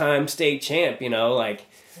 4-time state champ,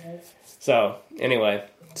 So anyway,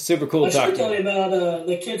 super cool to talk to you. I should tell you about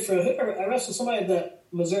the kid from I wrestled somebody at that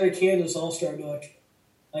Missouri Kansas All-Star book.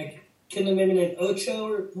 Like, kid maybe named Ocho,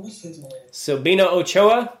 or what's his name? Sabino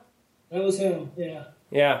Ochoa? That was him, yeah.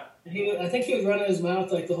 Yeah. I think he was running his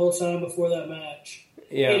mouth like the whole time before that match.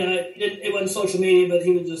 Yeah. It wasn't social media, but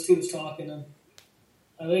he was talking, and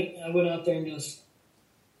I think I went out there and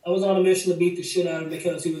I was on a mission to beat the shit out of him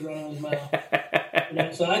because he was running his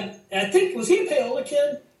mouth. So I think, was he a Paola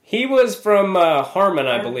kid? He was from Harmon,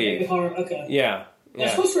 I believe. Harmon, okay. Yeah. I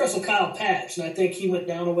was supposed to wrestle Kyle Patch, and I think he went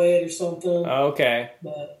down a weight or something. Oh, okay.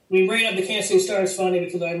 But we bring up the Kansas City Star. It's funny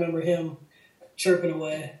because I remember him chirping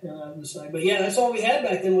away. I'm just like, but yeah, that's all we had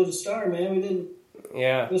back then was a Star, man. We didn't.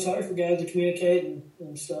 Yeah. It was hard for guys to communicate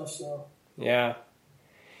and stuff. So. Yeah.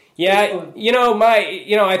 Yeah,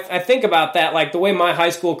 I think about that, like the way my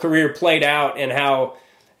high school career played out, and how,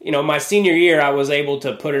 my senior year I was able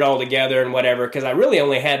to put it all together and whatever, because I really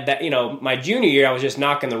only had that, my junior year I was just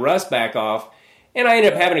knocking the rust back off, and I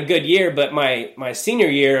ended up having a good year, but my senior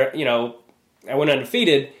year, I went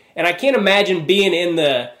undefeated, and I can't imagine being in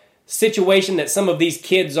the situation that some of these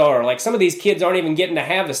kids are. Like, some of these kids aren't even getting to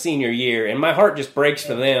have a senior year, and my heart just breaks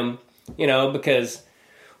for them, because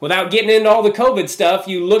without getting into all the COVID stuff,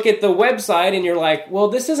 you look at the website and you're like, well,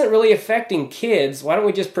 this isn't really affecting kids. Why don't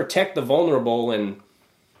we just protect the vulnerable? And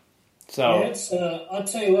so, yeah, I'll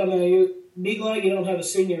tell you what, man, you be glad you don't have a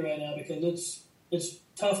senior right now, because it's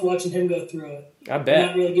tough watching him go through it. I bet. You're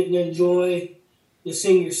not really getting to enjoy the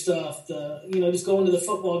senior stuff. Just going to the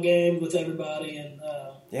football game with everybody and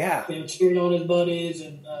cheering on his buddies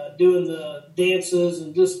and doing the dances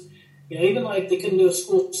and just. Even like they couldn't do a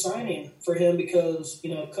school signing for him because,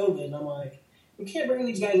 COVID. And I'm like, we can't bring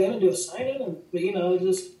these guys in and do a signing. But,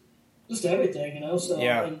 just everything, So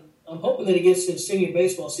and I'm hoping that he gets to his senior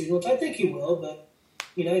baseball season, which I think he will. But,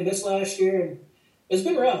 he missed last year. And it's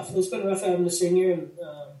been rough. It's been rough having a senior and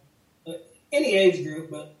any age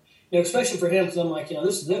group. But, especially for him, because I'm like,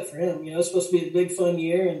 this is it for him. It's supposed to be a big, fun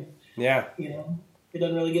year. And, he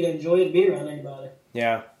doesn't really get to enjoy it and be around anybody.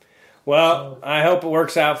 Yeah. Well, I hope it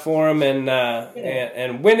works out for him.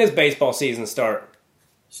 And when does baseball season start?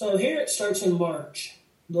 So here it starts in March.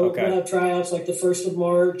 They'll have tryouts like the 1st of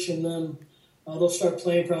March, and then they'll start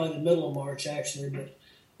playing probably the middle of March, actually. But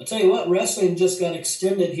I'll tell you what, wrestling just got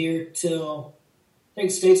extended here till, I think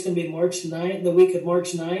state's going to be March 9th, the week of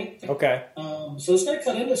March 9th. Okay. So it's going to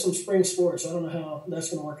cut into some spring sports. I don't know how that's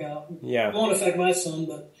going to work out. Yeah. It won't affect my son,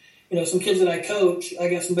 but, some kids that I coach, I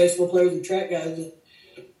got some baseball players and track guys that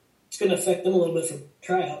it's going to affect them a little bit for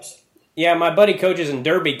tryouts. Yeah, my buddy coaches in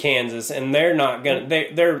Derby, Kansas, and they're not gonna.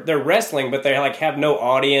 They're wrestling, but they have no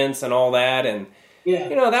audience and all that, and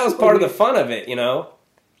that was part of the fun of it,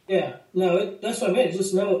 Yeah, no, that's what I mean.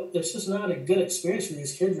 It's just not a good experience for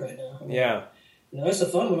these kids right now. That's the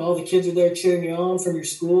fun when all the kids are there cheering you on from your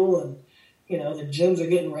school, and the gyms are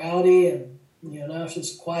getting rowdy, and now it's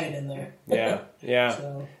just quiet in there. Yeah.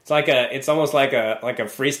 So. It's almost like a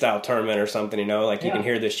freestyle tournament or something, like you can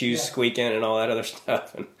hear the shoes squeaking and all that other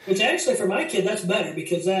stuff. Which actually for my kid, that's better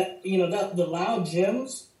because that, the loud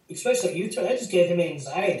gyms, especially at Utah, that just gave him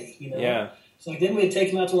anxiety, Yeah. So then we'd take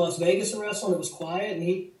him out to Las Vegas and wrestle and it was quiet and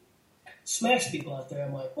he smashed people out there.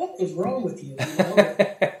 I'm like, what is wrong with you?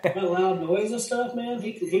 That loud noise and stuff, man,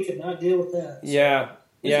 he could not deal with that. So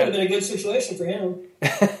This would have been a good situation for him.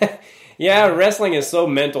 Yeah, wrestling is so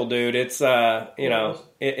mental, dude. It's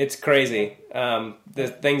it's crazy. The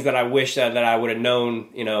things that I wish that I would have known,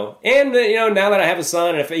 and now that I have a son,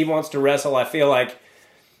 and if he wants to wrestle, I feel like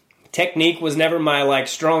technique was never my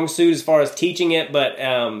strong suit as far as teaching it, but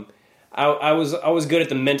I was good at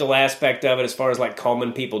the mental aspect of it as far as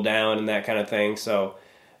calming people down and that kind of thing. So,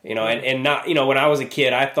 and not when I was a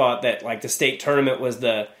kid, I thought that the state tournament was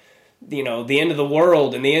the the end of the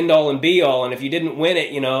world and the end all and be all. And if you didn't win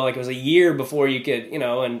it, it was a year before you could,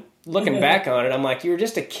 and looking back on it, I'm like, you were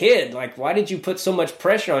just a kid. Like, why did you put so much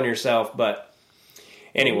pressure on yourself? But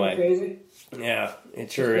anyway, crazy. Yeah,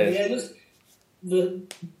 it sure is. Yeah, just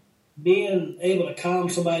being able to calm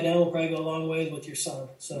somebody down will probably go a long way with your son.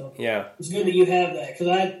 So yeah, it's good that you have that,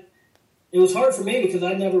 because it was hard for me because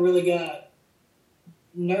I never really got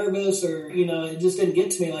nervous, or it just didn't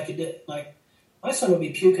get to me like it did. Like, my son would be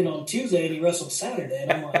puking on Tuesday and he wrestled Saturday,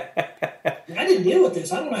 and I'm like, I didn't deal with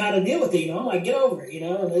this. I don't know how to deal with it. I'm like, get over it.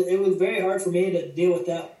 And it was very hard for me to deal with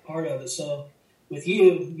that part of it. So with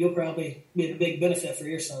you, you'll probably be a big benefit for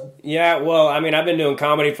your son. Yeah, well, I mean, I've been doing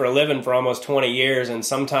comedy for a living for almost 20 years, and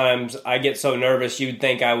sometimes I get so nervous you'd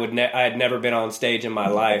think I had never been on stage in my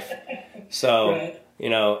life. So, Right.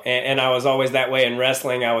 And I was always that way in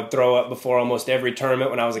wrestling. I would throw up before almost every tournament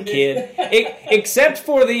when I was a kid, except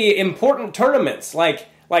for the important tournaments, like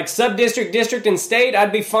sub-district, district, and state.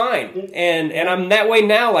 I'd be fine, and I'm that way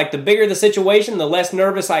now. Like, the bigger the situation, the less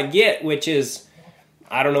nervous I get, which is,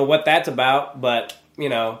 I don't know what that's about, but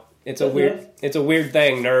it's a weird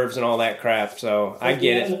thing, nerves and all that crap. So I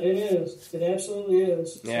get it. It is. It absolutely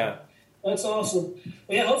is. Yeah. That's awesome. Well,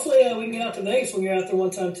 yeah, hopefully we can get out to Vegas when you're out there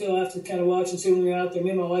one time, too. I'll have to kind of watch and see when you're out there.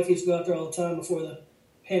 Me and my wife used to go out there all the time before the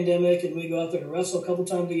pandemic, and we go out there to wrestle a couple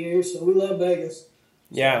times a year, so we love Vegas.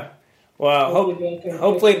 Yeah. Well,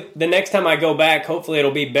 hopefully the next time I go back, hopefully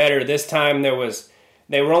it'll be better. This time they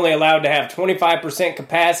were only allowed to have 25%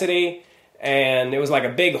 capacity, and it was like a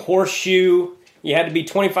big horseshoe. You had to be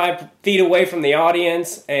 25 feet away from the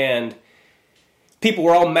audience, and people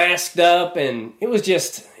were all masked up, and it was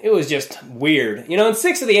just weird. And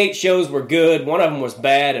 6 of the 8 shows were good. One of them was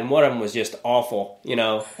bad, and one of them was just awful,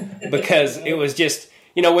 because it was just,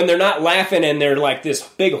 when they're not laughing and they're like this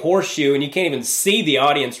big horseshoe and you can't even see the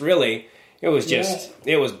audience really, it was just,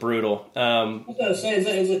 It was brutal. I was going to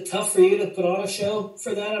say, is it tough for you to put on a show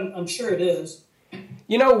for that? I'm sure it is.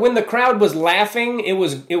 When the crowd was laughing, it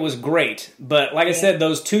was great. But like I said,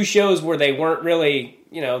 those 2 shows where they weren't really,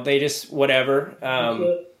 they just whatever.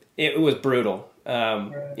 It was brutal.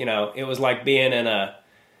 It was like being in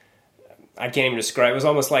I can't even describe. It was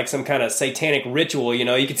almost like some kind of satanic ritual.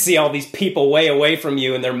 You could see all these people way away from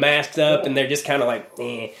you, and they're masked up, and they're just kind of like,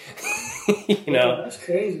 Yeah, that's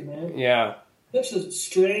crazy, man. Yeah. It's a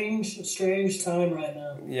strange time right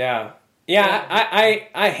now. Yeah. Yeah,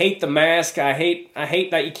 I hate the mask. I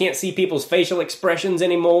hate that you can't see people's facial expressions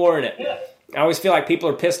anymore, and I always feel like people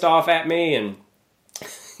are pissed off at me, and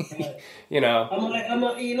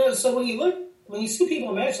So when you see people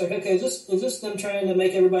in masks, like, okay, is this them trying to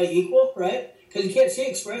make everybody equal, right? Because you can't see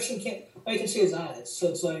expression, all you can see his eyes. So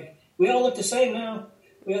it's like, we all look the same now.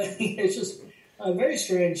 It's just very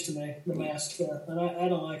strange to me, the mask stuff, and I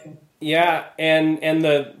don't like them. Yeah, and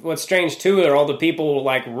what's strange too are all the people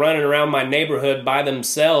like running around my neighborhood by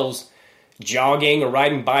themselves, jogging or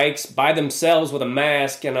riding bikes by themselves with a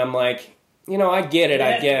mask, and I'm like, I get it,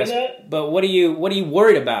 I guess, but what are you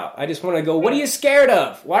worried about? I just want to go, what are you scared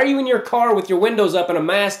of? Why are you in your car with your windows up and a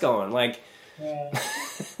mask on? Like, So,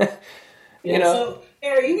 hey,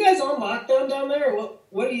 are you guys on lockdown down there? Or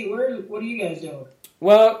what are you guys doing?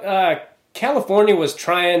 Well, California was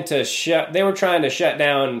trying to shut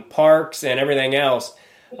down parks and everything else.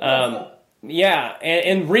 Yeah,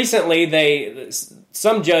 and recently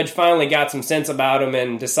some judge finally got some sense about them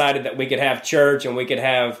and decided that we could have church and we could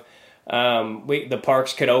have the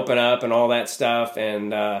parks could open up and all that stuff,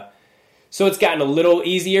 and so it's gotten a little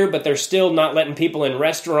easier, but they're still not letting people in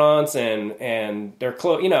restaurants, and they're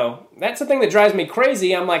closed. That's the thing that drives me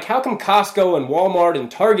crazy. I'm like, how come Costco and Walmart and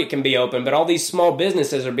Target can be open, but all these small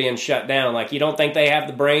businesses are being shut down? Like, you don't think they have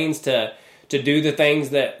the brains to do the things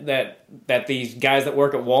that these guys that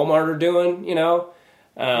work at Walmart are doing?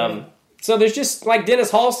 So there's just, like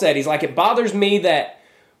Dennis Hall said, he's like, it bothers me that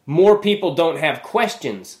more people don't have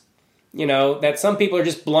questions. That some people are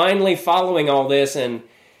just blindly following all this, and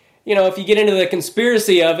if you get into the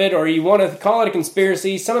conspiracy of it, or you want to call it a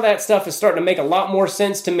conspiracy, some of that stuff is starting to make a lot more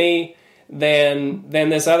sense to me than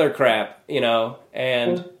this other crap,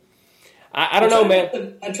 and I don't know,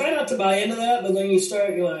 man. I try not to buy into that, but then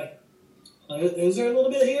you're like, is there a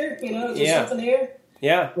little bit here? Is there something here?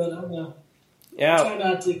 Yeah. But I don't know. Yeah. I try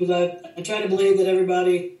not to, because I try to believe that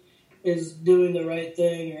everybody is doing the right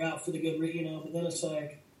thing or out for the good, but then it's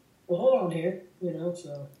like, well, hold on here,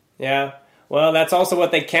 so. Yeah. Well, that's also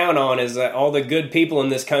what they count on, is all the good people in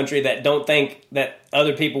this country that don't think that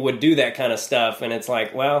other people would do that kind of stuff. And it's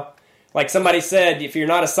like, well, like somebody said, if you're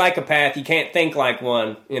not a psychopath, you can't think like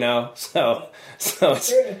one, So it's, That's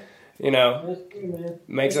true,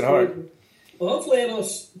 makes it hard. Well, hopefully it'll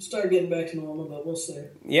start getting back to normal, but we'll see.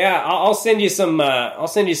 Yeah, I'll send you some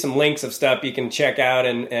links of stuff you can check out,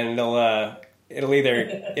 and it'll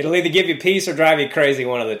either give you peace or drive you crazy,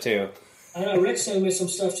 one of the two. I know Rick sent me some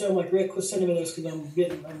stuff too. I'm like, Rick, quit sending me this because I'm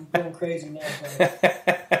going crazy now.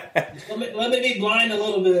 let me be blind a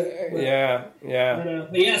little bit. But, yeah.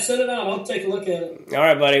 But yeah, send it out. I'll take a look at it. All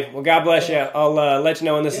right, buddy. Well, God bless you. I'll let you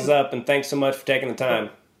know when this is up, and thanks so much for taking the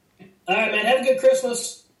time. All right, man. Have a good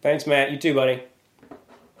Christmas. Thanks, Matt. You too, buddy.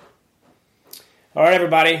 All right,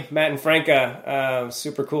 everybody. Matt and Franca,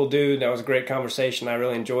 super cool dude. That was a great conversation. I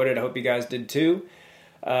really enjoyed it. I hope you guys did too.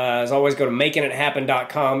 As always, go to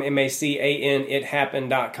makingithappen.com, MACAN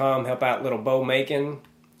ithappen.com. Help out little Bo Macon.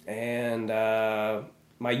 And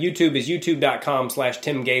my YouTube is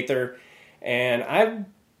youtube.com/Tim Gaither. And I've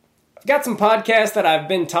got some podcasts that I've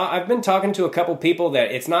been talking to a couple people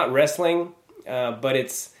that it's not wrestling,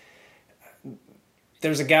 but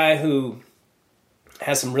there's a guy who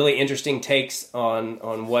has some really interesting takes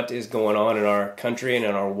on what is going on in our country and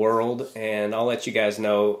in our world. And I'll let you guys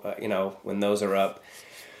know, when those are up.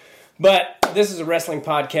 But this is a wrestling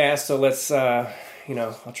podcast, so let's, I'll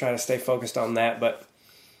try to stay focused on that. But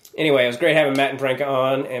anyway, it was great having Matt and Franca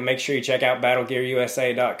on, and make sure you check out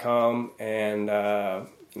battlegearusa.com and,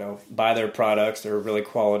 buy their products. They're really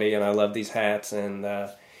quality, and I love these hats. And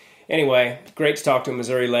anyway, great to talk to a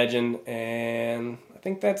Missouri legend, and I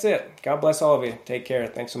think that's it. God bless all of you. Take care.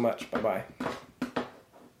 Thanks so much. Bye-bye.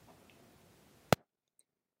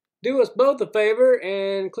 Do us both a favor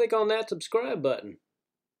and click on that subscribe button.